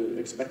what you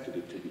expected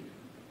it to be.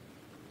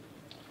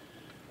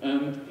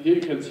 And here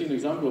you can see an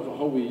example of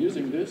how we're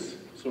using this.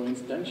 So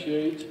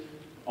instantiate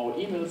our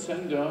email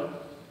sender.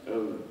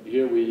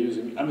 Here we're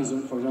using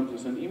Amazon, for example,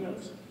 to send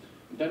emails.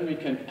 Then we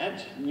can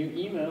add new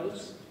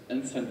emails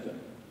and send them.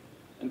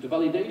 And the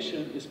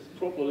validation is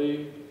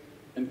properly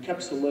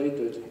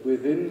encapsulated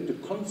within the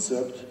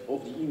concept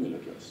of the email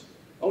address.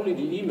 Only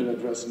the email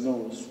address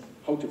knows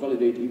how to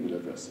validate email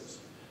addresses.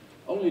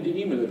 Only the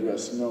email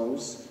address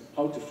knows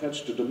how to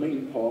fetch the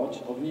domain part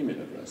of an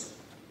email address.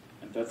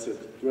 And that's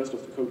it. The rest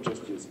of the code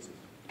just uses it.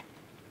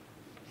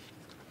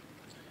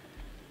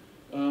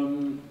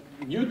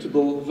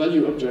 Mutable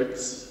value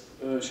objects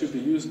should be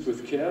used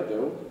with care,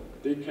 though.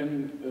 They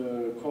can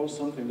cause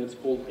something that's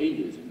called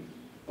aliasing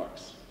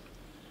bugs.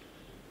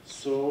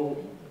 So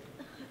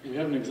we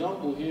have an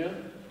example here.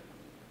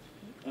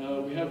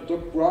 We have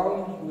Doc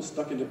Brown, who's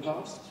stuck in the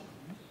past,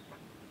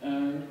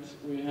 and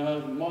we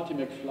have Marty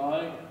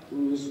McFly,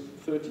 who's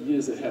 30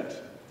 years ahead.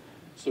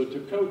 So to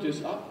code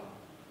this up,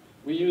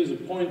 we use a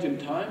point in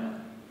time.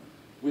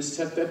 We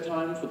set that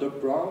time for Doc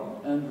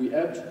Brown, and we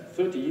add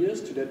 30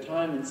 years to that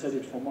time and set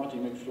it for Marty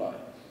McFly.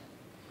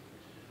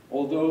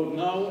 Although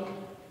now,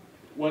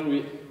 when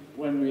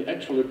we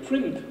actually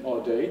print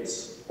our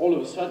dates, all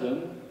of a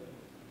sudden,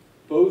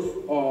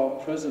 both are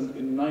present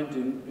in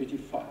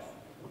 1985.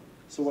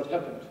 So what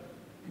happened?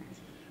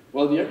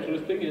 Well, the actual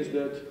thing is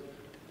that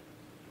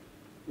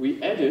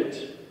we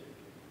added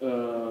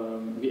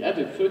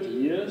 30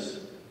 years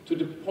to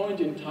the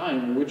point in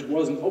time which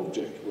was an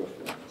object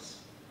reference.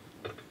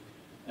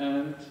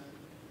 And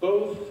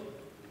both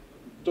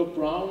Doc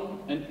Brown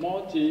and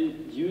Marty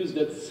use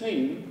that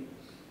same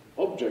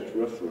object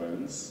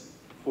reference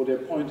for their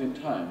point in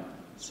time.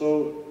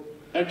 So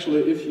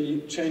actually, if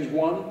you change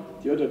one,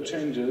 the other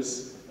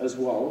changes as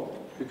well,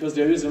 because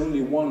there is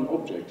only one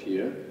object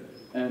here,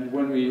 and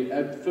when we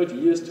add 30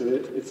 years to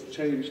it, it's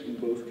changed in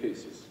both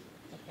cases.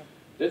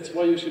 That's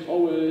why you should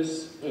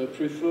always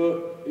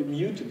prefer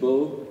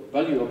immutable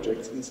value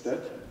objects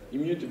instead.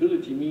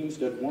 Immutability means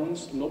that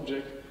once an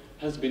object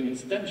has been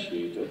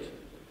instantiated,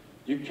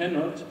 you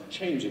cannot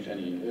change it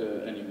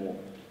anymore.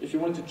 If you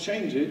want to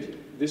change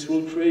it, this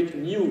will create a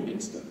new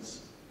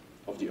instance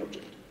of the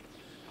object.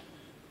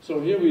 So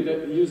here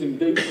we're using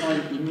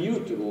datetime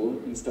immutable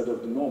instead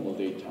of the normal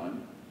datetime.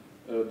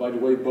 By the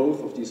way,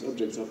 both of these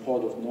objects are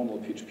part of normal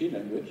PHP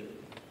language.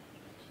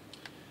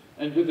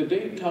 And with the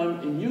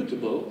datetime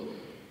immutable,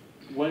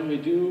 when we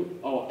do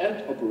our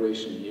add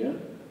operation here,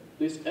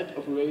 this add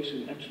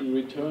operation actually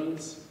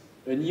returns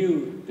a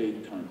new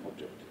datetime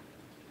object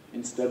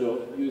instead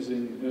of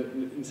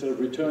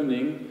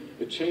returning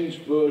a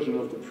changed version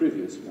of the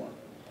previous one.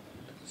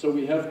 So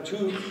we have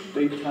two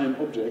datetime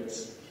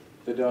objects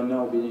that are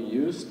now being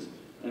used,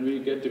 and we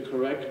get the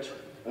correct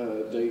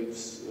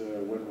dates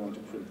when we want to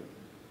print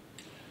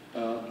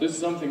them. This is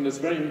something that's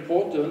very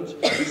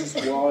important. This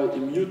is why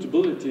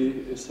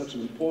immutability is such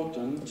an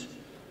important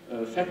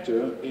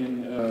factor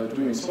in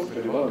doing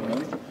software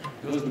development,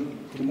 because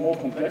the more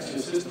complex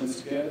your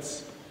systems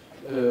gets,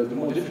 the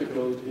more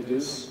difficult it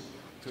is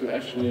to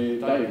actually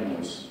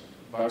diagnose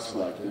bugs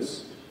like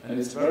this. And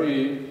it's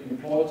very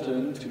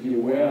important to be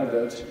aware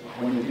that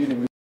when you're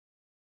dealing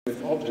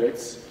with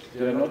objects,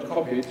 they are not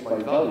copied by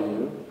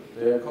value,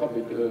 they are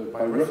copied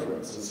by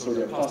reference. So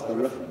they are passed by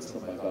reference,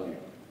 not by value.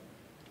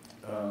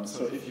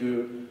 So if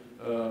you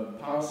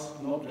pass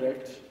an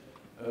object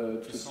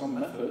to some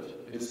method,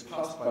 it is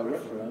passed by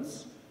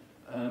reference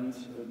and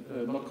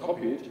not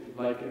copied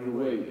like an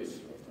array is,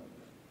 for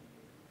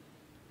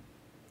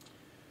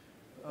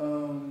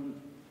example.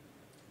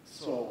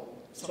 So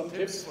some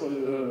tips for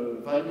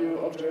the value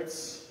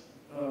objects: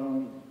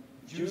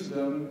 use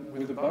them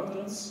with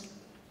abundance,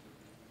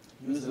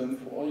 use them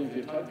for all of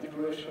your type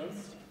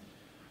declarations.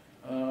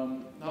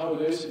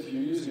 Nowadays, if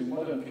you're using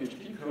modern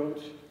PHP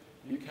code,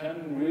 you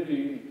can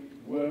really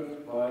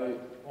work by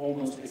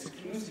almost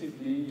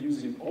exclusively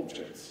using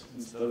objects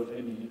instead of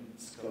any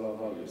scalar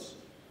values.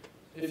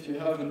 If you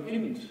have an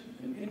int,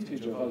 an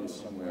integer value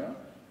somewhere,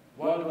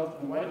 why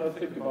not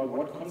think about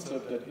what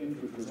concept that int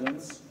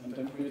represents and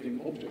then creating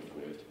an object for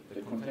it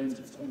that contains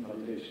its own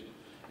validation?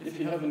 If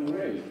you have an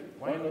array,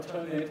 why not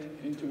turn it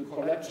into a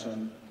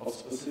collection of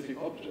specific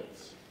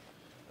objects?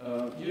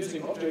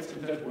 Using objects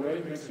in that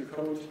way makes the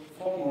code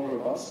far more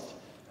robust,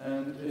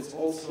 and it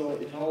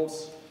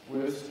helps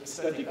with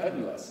static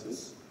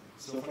analysis.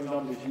 So for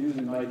example, if you use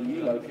an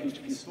IDE like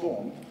PHP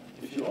Storm,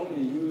 if you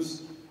only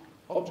use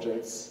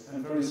objects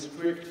and very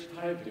strict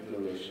type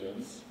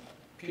declarations,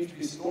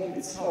 PHP Storm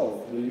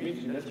itself will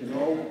immediately let you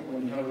know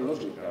when you have a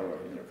logic error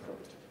in your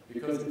code,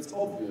 because it's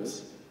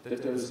obvious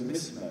that there is a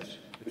mismatch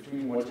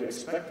between what you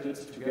expected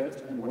to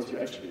get and what you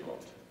actually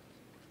got.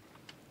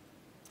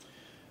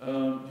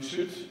 You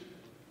should,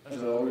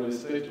 as I already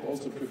stated,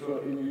 also prefer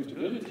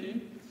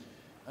immutability,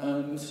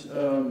 and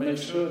make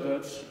sure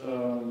that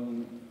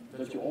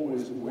you're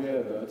always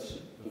aware that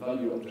the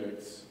value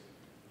objects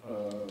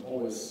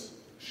always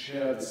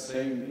share the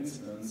same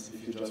instance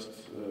if you just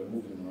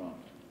move them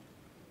around.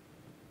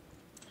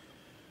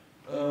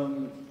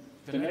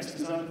 The next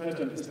design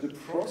pattern is the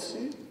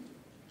proxy.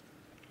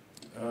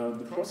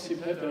 The proxy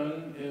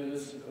pattern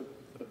is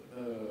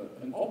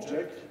an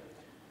object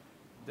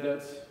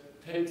that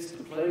takes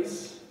the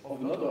place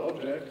of another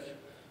object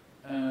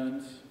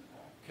and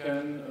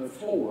can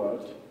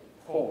forward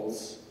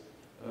calls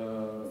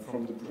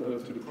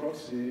to the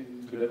proxy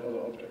to that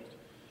other object.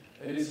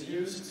 It is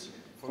used,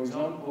 for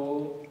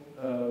example,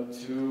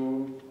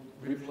 to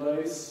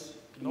replace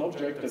an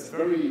object that's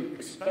very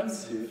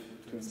expensive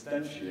to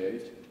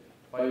instantiate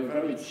by a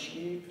very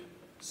cheap,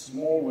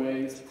 small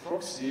weight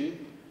proxy,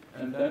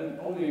 and then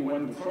only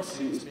when the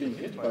proxy is being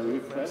hit by a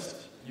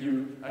request,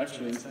 you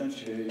actually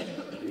instantiate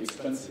the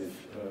expensive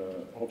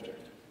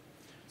object.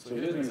 So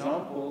here's an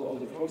example of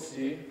the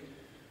proxy.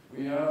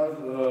 We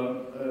have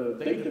a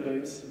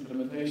database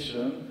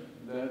implementation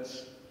that,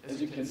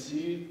 as you can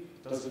see,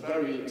 does a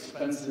very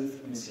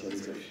expensive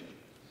initialization.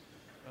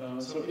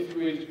 So if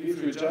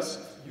we just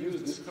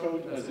use this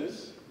code as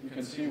is, you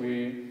can see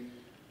we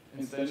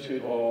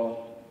instantiate our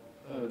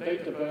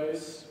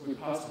database, we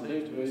pass the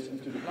database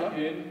into the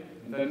plugin,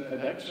 and then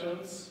add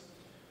actions.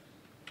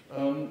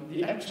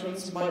 The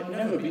actions might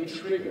never be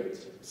triggered,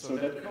 so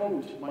that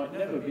code might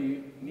never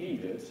be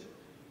needed,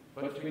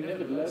 but we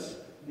nevertheless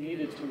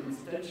needed to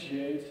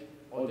instantiate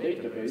our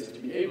database to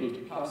be able to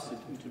pass it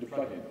into the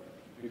plugin,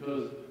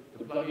 because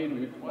the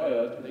plugin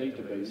required the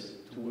database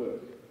to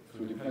work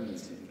through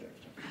dependency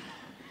injection.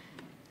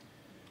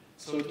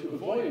 So to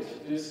avoid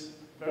this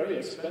very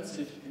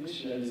expensive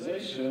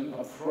initialization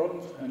up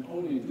front and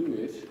only do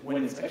it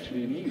when it's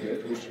actually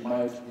needed, which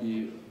might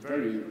be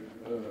very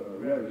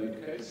rarely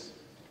the case,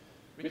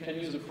 we can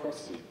use a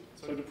proxy.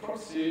 So the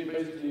proxy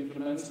basically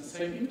implements the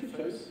same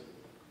interface,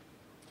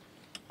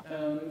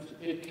 and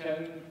it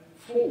can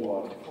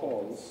forward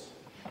calls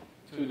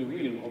to the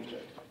real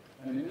object.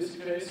 And in this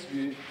case,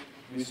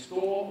 we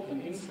store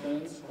an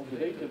instance of the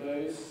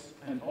database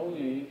and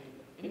only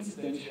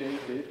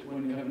instantiate it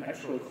when you have an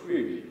actual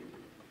query.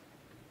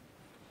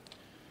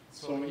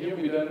 So here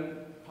we then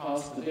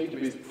pass the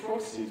database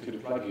proxy to the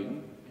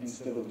plugin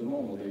instead of the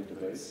normal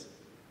database.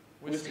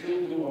 We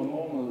still do our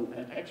normal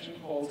action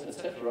calls,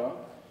 etc.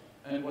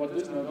 And what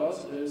this now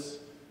does is,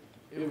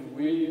 if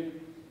we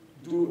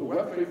do a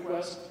web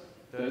request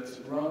that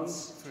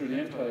runs through the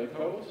entire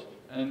code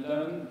and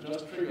then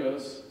just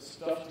triggers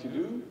stuff to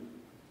do,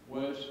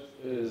 which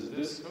is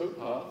this code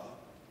path,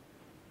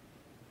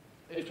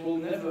 it will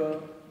never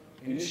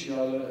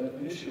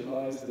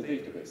initialize the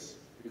database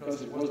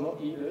because it was not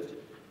needed.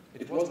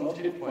 It was not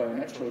hit by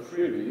an actual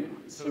query,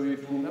 so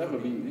it will never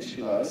be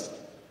initialized.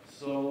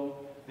 So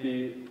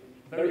the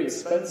very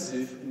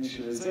expensive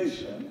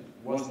initialization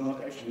was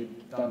not actually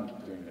done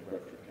during the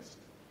web request.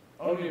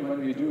 Only when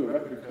we do a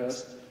web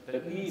request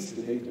that needs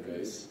the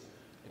database,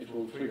 it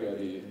will trigger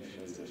the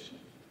initialization.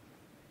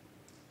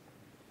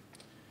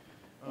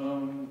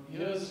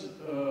 Here's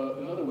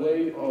another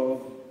way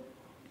of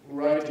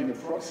writing a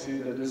proxy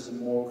that is a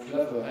more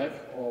clever hack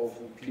of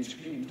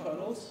PHP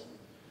internals.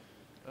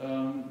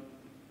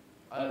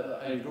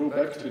 I go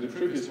back to the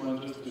previous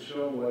one just to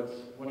show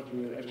what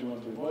we actually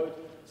want to avoid.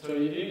 So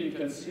here you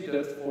can see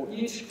that for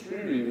each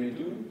query we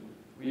do,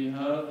 we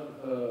have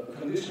a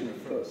condition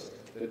first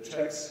that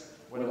checks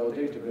whether our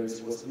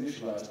database was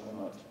initialized or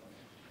not.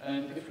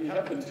 And if we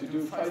happen to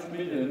do 5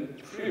 million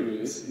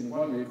queries in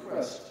one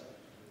request,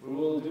 we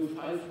will do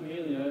 5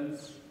 million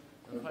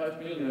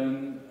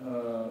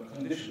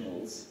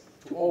conditionals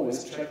to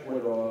always check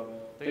whether our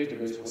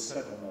database was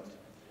set or not.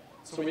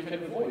 So we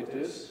can avoid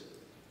this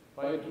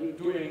by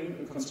doing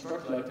a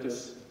construct like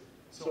this.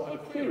 So a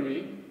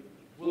query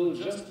will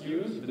just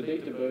use the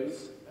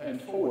database and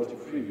forward the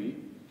query.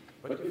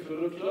 But if you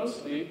look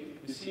closely,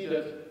 you see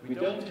that we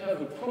don't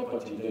have a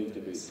property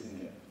database in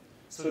here.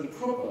 So the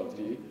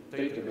property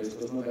database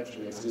does not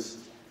actually exist.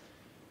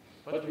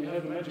 But we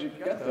have magic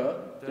getter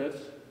that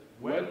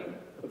when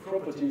a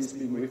property is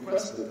being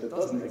requested that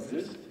doesn't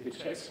exist, it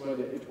checks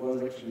whether it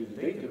was actually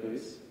the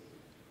database,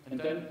 and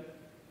then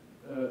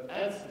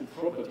adds the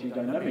property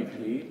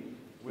dynamically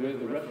with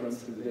the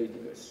reference to the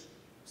database.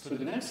 So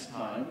the next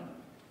time,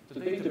 the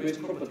database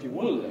property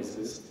will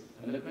exist,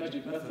 and that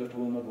magic method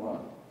will not run.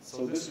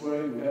 So this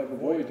way we have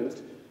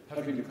avoided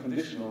having a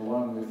conditional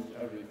run with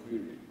every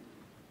query.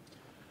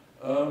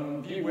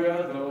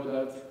 Beware though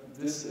that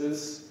this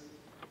is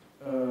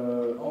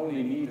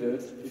only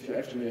needed if you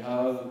actually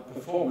have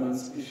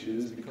performance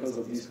issues because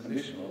of these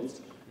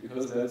conditionals,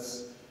 because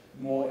that's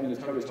more in the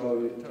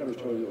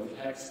territory of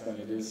hacks than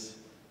it is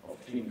of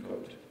clean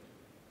code.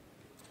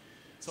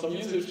 Some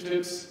usage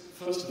tips.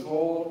 First of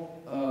all,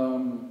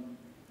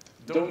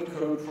 don't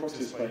code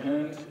proxies by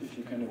hand if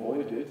you can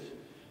avoid it.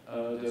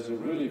 There's a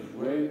really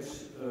great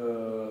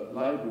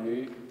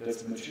library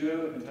that's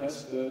mature and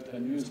tested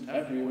and used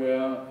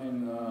everywhere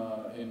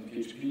in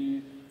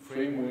PHP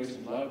frameworks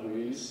and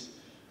libraries.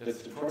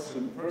 That's the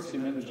Proxy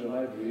Manager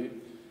library,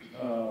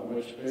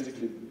 which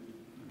basically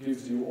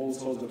gives you all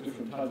sorts of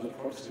different types of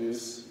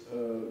proxies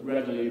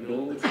readily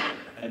built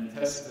and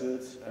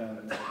tested,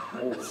 and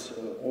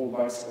all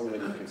bugs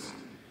already fixed.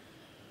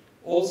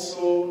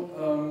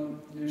 Also,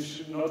 you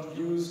should not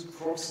use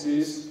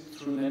proxies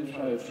through an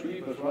entire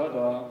tree, but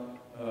rather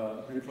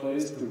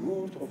replace the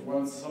root of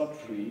one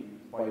subtree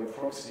by a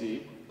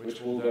proxy, which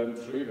will then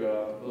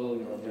trigger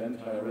building of the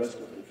entire rest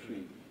of the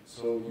tree.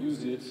 So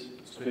use it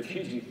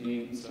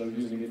strategically instead of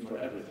using it for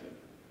everything.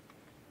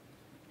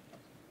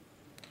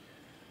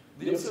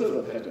 The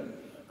observer pattern.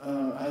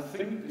 I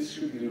think this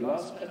should be the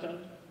last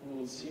pattern we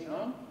will see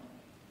now.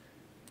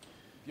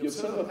 The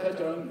observer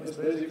pattern is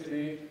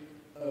basically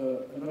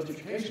a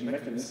notification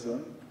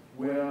mechanism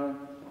where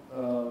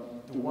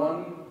the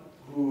one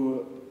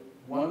who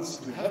wants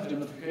to have the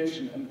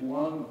notification and the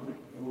one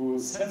who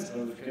sends the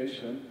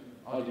notification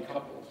are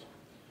decoupled.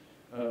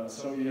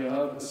 So you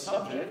have a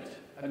subject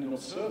and an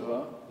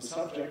observer. The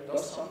subject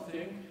does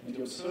something, and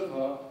the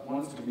observer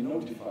wants to be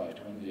notified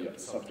when the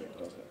subject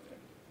does that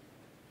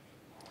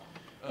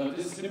thing.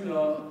 This is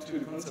similar to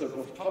the concept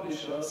of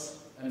publishers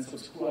and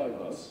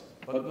subscribers,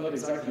 but not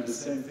exactly the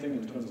same thing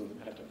in terms of the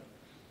pattern.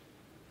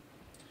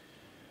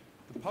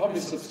 The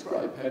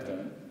publish-subscribe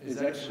pattern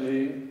is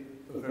actually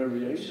a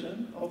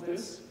variation of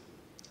this,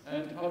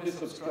 and the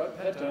publish-subscribe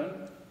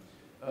pattern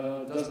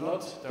does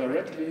not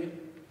directly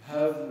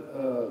have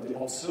the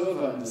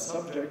observer and the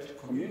subject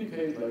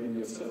communicate like in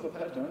the observer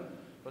pattern,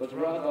 but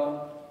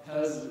rather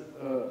has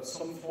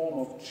some form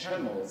of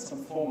channel,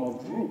 some form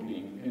of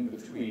grouping in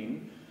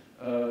between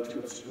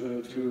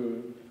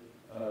to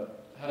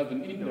have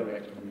an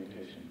indirect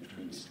communication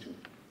between these two.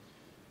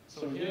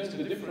 So here's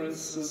the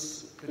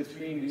differences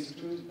between these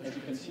two. As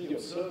you can see, the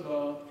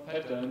observer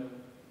pattern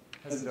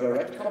has a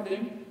direct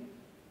coupling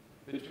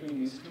between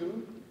these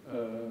two,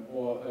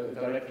 or a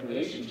direct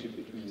relationship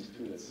between these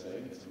two, let's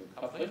say, it's a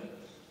coupling.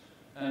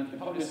 And the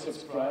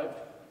publish-subscribe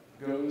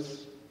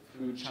goes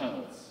through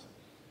channels.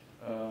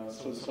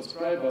 So the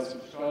subscriber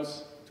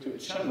subscribes to a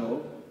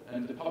channel,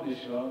 and the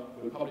publisher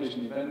will publish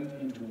an event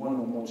into one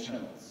or more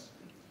channels.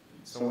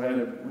 So when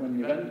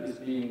an event is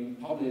being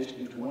published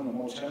into one or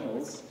more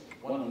channels,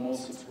 one or more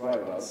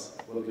subscribers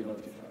will be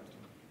notified.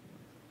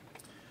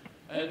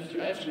 And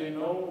you actually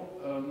know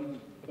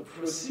a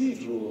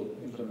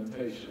procedural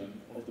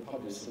implementation of the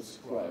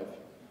publish-subscribe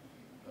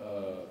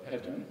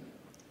pattern,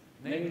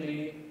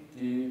 namely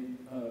the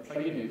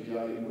plugin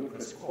API in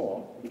WordPress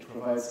core, which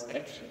provides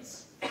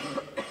actions.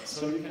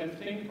 So you can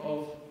think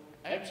of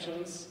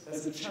actions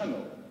as a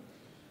channel,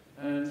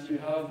 and you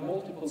have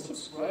multiple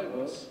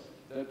subscribers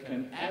that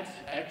can add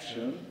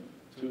action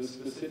to a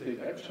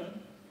specific action,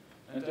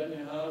 and then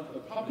you have a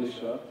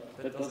publisher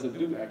that does a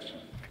do action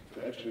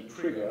to actually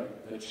trigger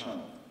the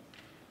channel.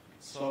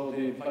 So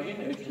the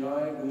plugin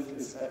API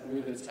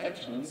with its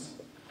actions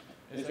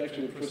is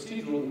actually a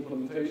procedural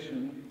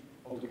implementation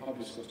of the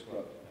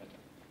publish-subscribe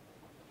pattern.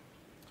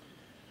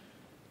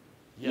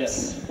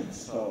 Yes,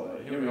 so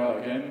here we are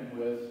again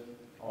with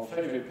our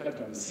favorite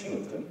pattern, the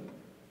singleton.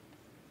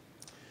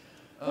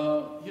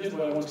 Here's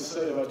what I want to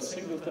say about the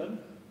singleton,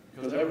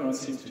 because everyone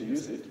seems to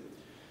use it.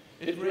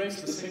 It breaks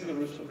the single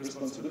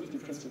responsibility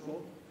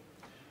principle.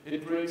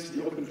 It breaks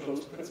the open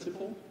close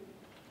principle.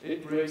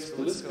 It breaks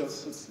the Liskov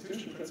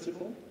substitution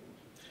principle.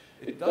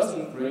 It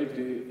doesn't break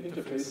the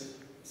interface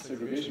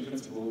segregation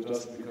principle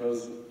just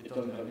because it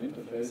doesn't have an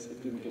interface.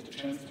 It didn't get a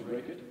chance to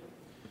break it.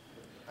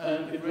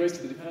 And it breaks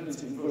the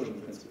dependency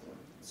inversion principle.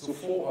 So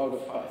 4 out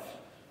of 5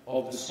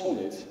 of the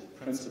solid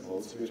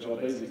principles, which are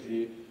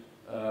basically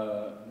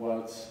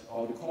what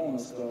are the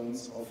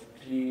cornerstones of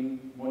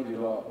clean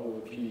modular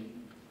OOP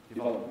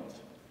development.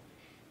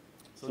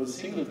 So the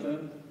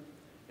singleton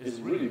is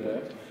really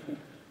bad.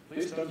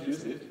 Please don't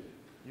use it.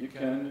 You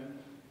can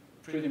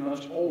pretty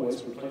much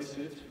always replace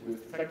it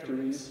with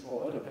factories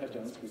or other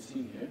patterns we've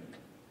seen here.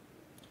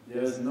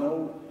 There's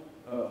no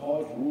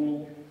hard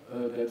rule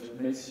that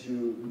makes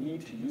you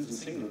need to use a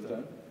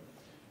singleton.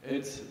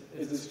 It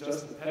is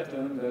just a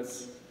pattern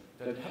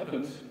that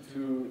happened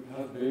to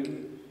have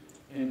been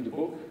in the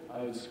book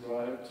I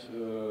described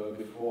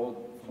before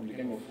from the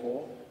Game of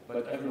 4,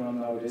 but everyone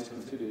nowadays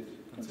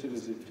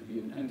considers it to be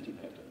an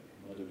anti-pattern,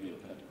 not a real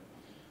pattern.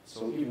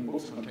 So even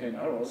books contain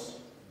errors.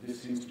 This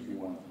seems to be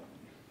one of them.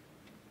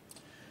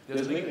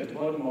 There's a link at the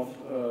bottom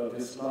of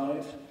this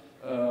slide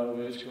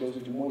which goes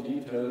into more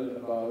detail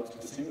about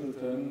the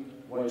singleton,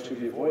 why it should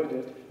be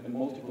avoided, and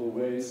multiple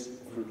ways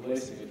of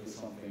replacing it with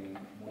something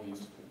more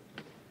useful.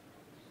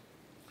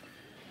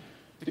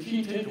 The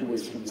key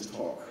takeaways from this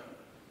talk.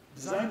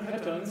 Design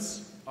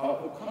patterns are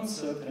a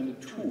concept and a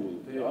tool.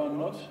 They are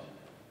not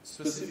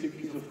specific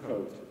piece of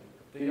code.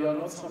 They are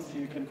not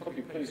something you can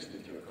copy-paste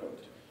into your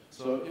code.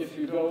 So if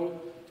you go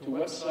to a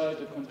website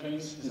that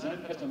contains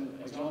design pattern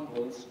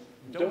examples,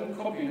 don't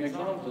copy an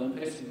example and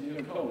paste it in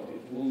your code.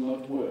 It will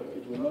not work.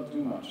 It will not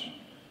do much.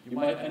 You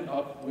might end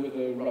up with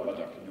a rubber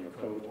duck in your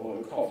code or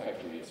a car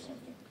factory or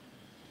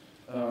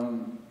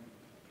something.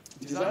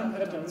 Design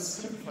patterns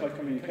simplify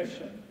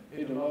communication.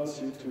 It allows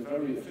you to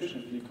very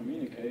efficiently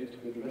communicate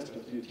with the rest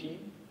of your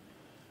team.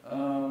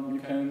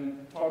 You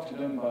can talk to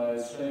them by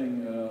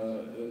saying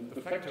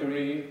the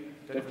factory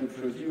that we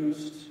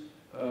produced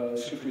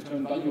should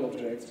return value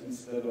objects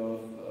instead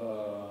of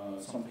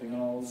something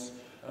else.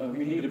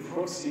 We need a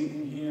proxy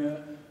in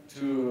here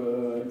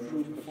to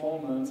improve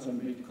performance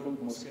and make code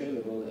more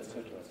scalable,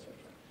 etc., etc.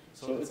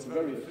 So it's a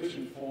very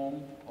efficient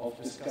form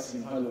of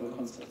discussing high-level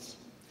concepts.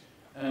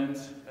 And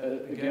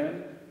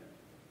again,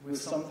 with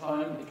some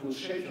time, it will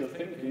shape your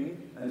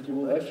thinking, and you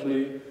will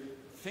actually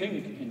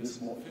think in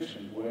this more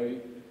efficient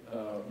way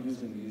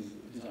using these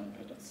design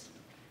patterns.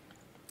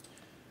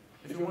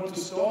 If you want to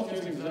start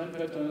using design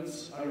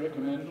patterns, I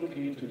recommend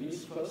looking into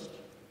these first.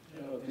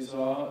 These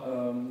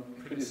are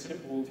pretty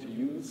simple to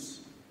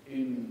use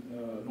in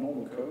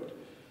normal code,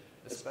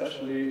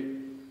 especially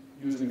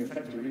using a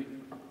factory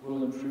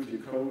will improve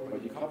your code by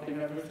decoupling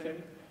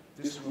everything.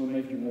 This will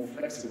make you more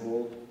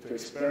flexible to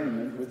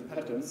experiment with the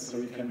patterns, so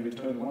you can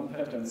return one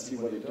pattern, see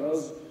what it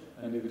does,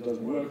 and if it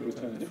doesn't work,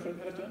 return a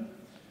different pattern.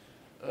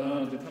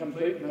 The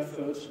template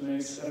method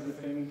makes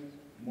everything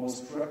more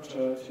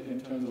structured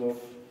in terms of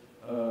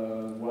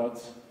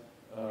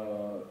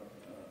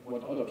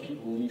what other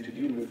people need to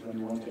deal with when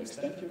you want to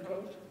extend your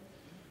code.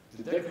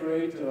 The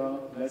decorator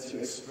lets you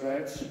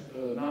extract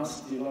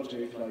nasty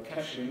logic like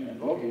caching and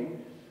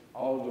logging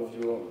out of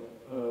your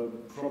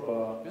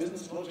proper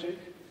business logic.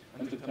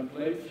 And the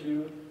template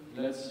view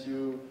lets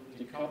you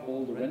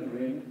decouple the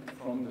rendering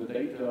from the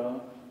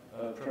data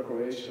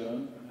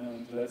preparation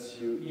and lets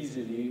you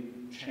easily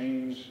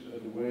change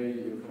the way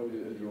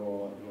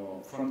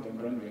your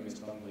front-end rendering is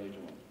done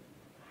later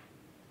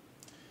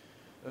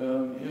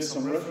on. Here's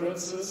some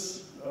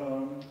references.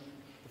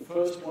 The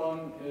first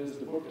one is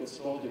the book that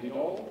started it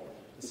all.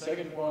 The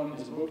second one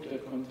is a book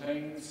that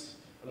contains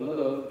a lot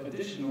of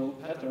additional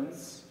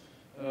patterns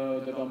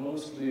that are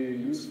mostly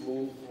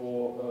useful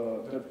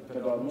for,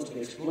 that are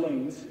mostly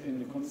explained in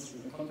the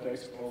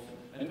context of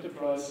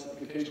enterprise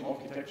application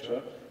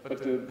architecture, but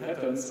the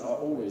patterns are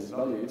always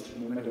valid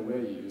no matter where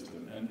you use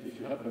them. And if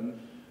you happen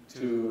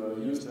to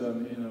use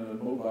them in a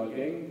mobile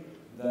game,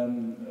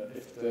 then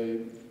if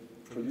they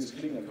produce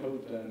cleaner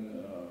code,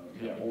 then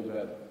yeah, all the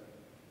better.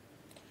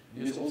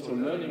 There's also a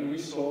learning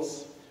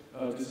resource.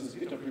 This is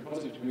GitHub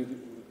repository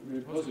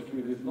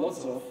with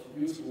lots of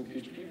useful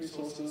PHP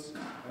resources,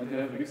 and they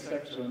have a big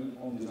section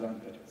on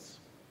design patterns.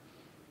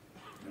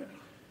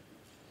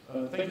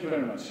 Yeah. Thank you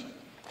very much.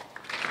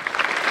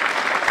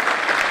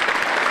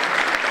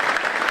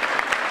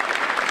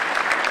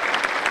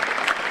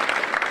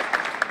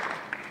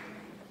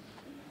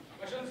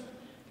 Questions?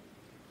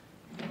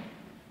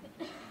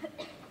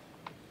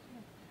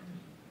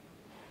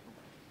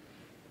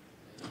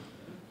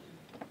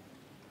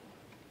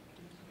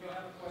 If you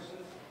have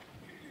questions,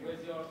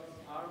 raise your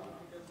arm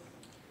because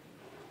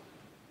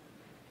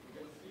you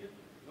can see it.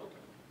 No? Okay.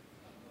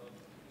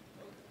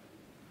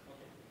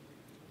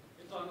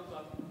 It's on, it's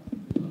on.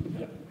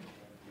 Yeah.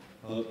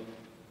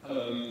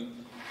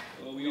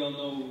 Well, we all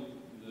know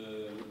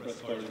the WordPress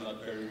core is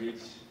not very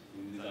rich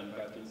in design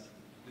patterns.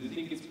 Do you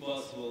think it's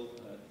possible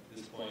at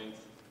this point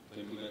to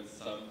implement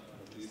some,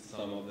 at least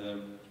some of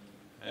them?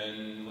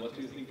 And what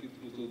do you think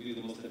it will be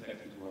the most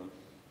effective one?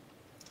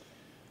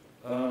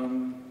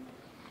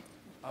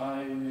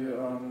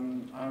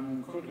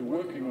 I'm currently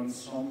working on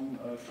some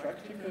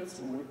track tickets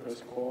in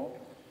WordPress core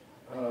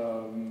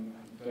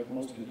that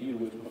mostly deal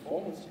with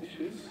performance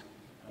issues.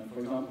 And for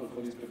example,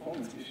 for these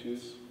performance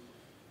issues,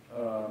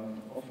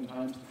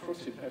 oftentimes the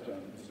proxy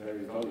pattern is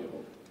very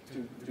valuable.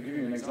 To give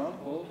you an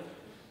example,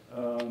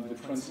 the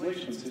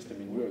translation system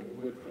in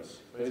WordPress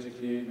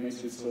basically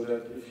makes it so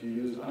that if you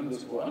use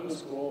underscore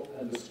underscore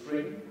and a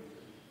string,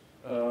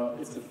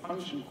 it's a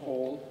function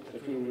call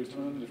that will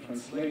return the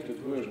translated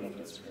version of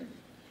that string.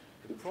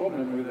 The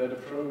problem with that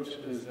approach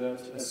is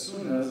that as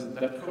soon as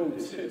that code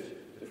is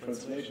hit, the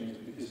translation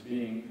is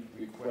being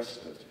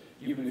requested,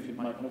 even if it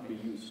might not be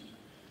used.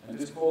 And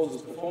this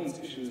causes performance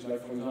issues,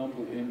 like for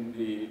example in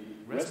the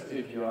REST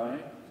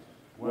API,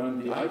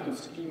 when the item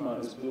schema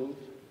is built,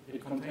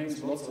 it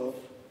contains lots of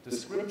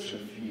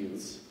description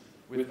fields,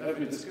 with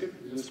every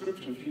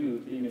description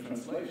field being a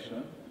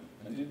translation,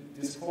 and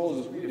this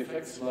causes weird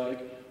effects like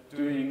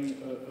doing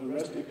a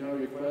REST API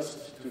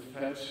request to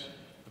fetch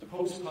the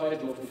post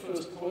title of the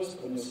first post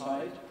on your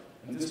site,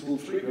 and this will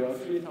trigger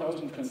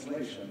 3,000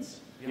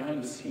 translations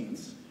behind the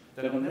scenes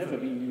that are never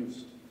being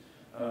used.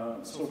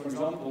 So for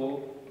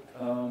example,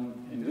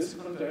 in this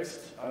context,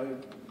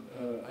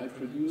 I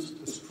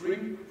produced a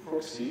string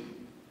proxy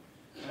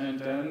and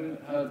then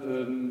had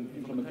an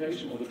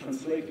implementation of a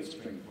translated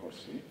string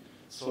proxy.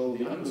 So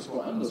the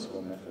underscore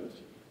underscore method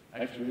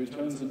actually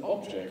returns an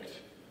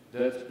object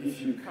that if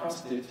you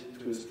cast it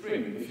to a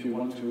string, if you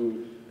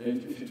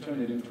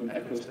turn it into an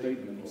echo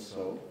statement or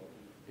so,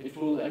 it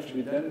will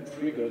actually then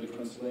trigger the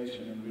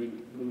translation and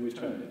will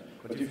return it.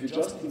 But if you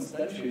just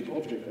instantiate the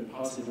object and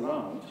pass it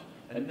around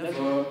and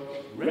never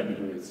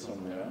render it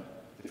somewhere,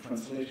 the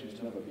translation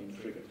is never being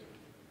triggered.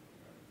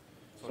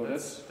 So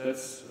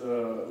that's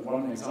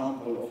one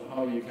example of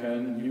how you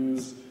can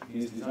use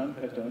these design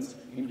patterns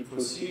into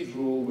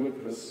procedural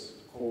WordPress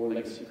core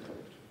legacy code.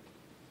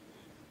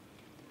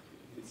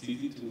 It's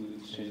easy to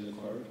change the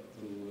core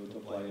to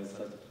apply a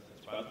such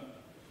pattern?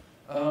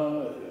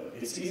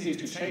 It's easy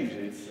to change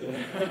it.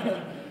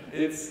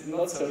 It's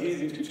not so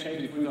easy to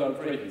change it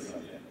without breaking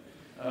something.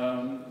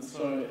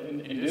 So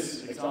in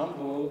this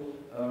example,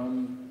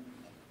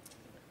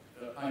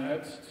 I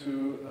had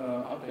to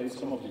update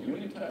some of the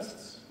unit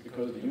tests,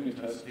 because the unit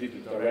tests did a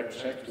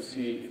direct check to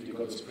see if you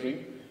got a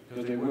string,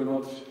 because they were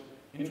not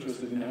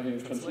interested in having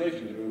a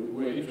translation,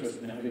 they were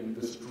interested in having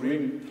the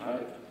string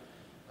type.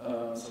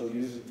 So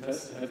these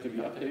tests had to be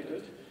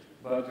updated,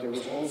 but there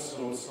was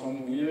also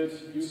some weird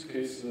use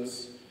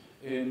cases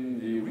in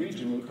the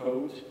regional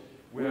code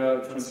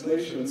where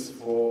translations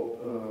for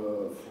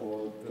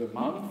the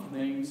month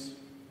names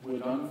were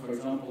done, for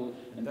example,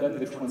 and then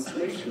the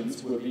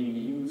translations were being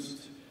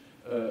used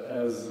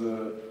as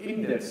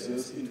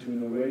indexes into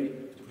an array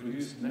to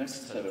produce the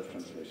next set of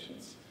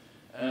translations.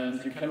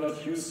 And you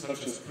cannot use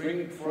such a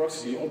string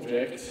proxy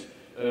object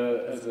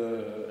as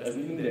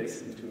an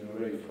index into an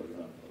array, for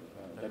example.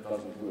 That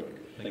doesn't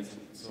work. Thanks.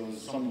 So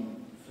some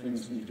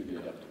things need to be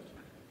adapted.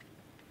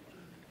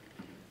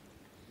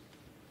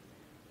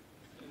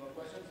 Any more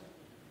questions?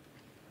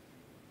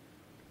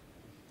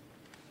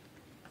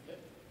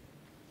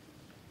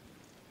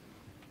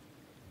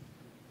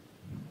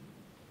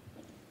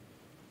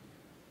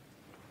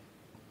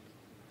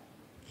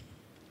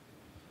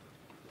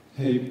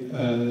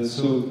 Hey,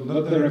 so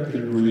not directly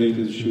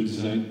related to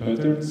design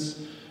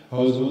patterns, I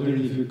was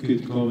wondering if you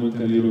could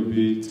comment a little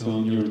bit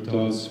on your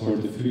thoughts for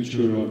the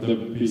future of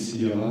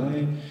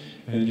WP-CLI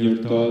and your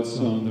thoughts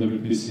on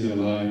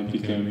WP-CLI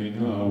becoming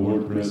a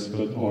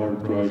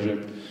WordPress.org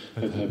project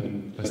that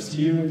happened last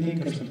year, I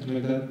think, or something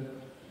like that.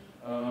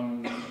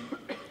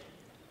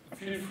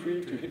 Feel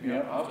free to hit me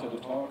up after the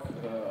talk.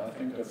 I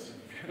think that's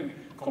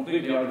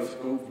completely out of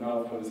scope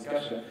now for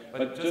discussion,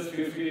 but just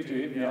feel free to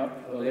hit me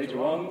up later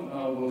on.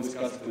 We'll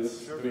discuss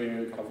this during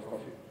a cup of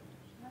coffee.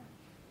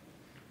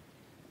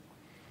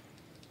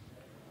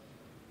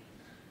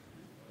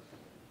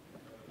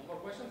 More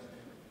questions?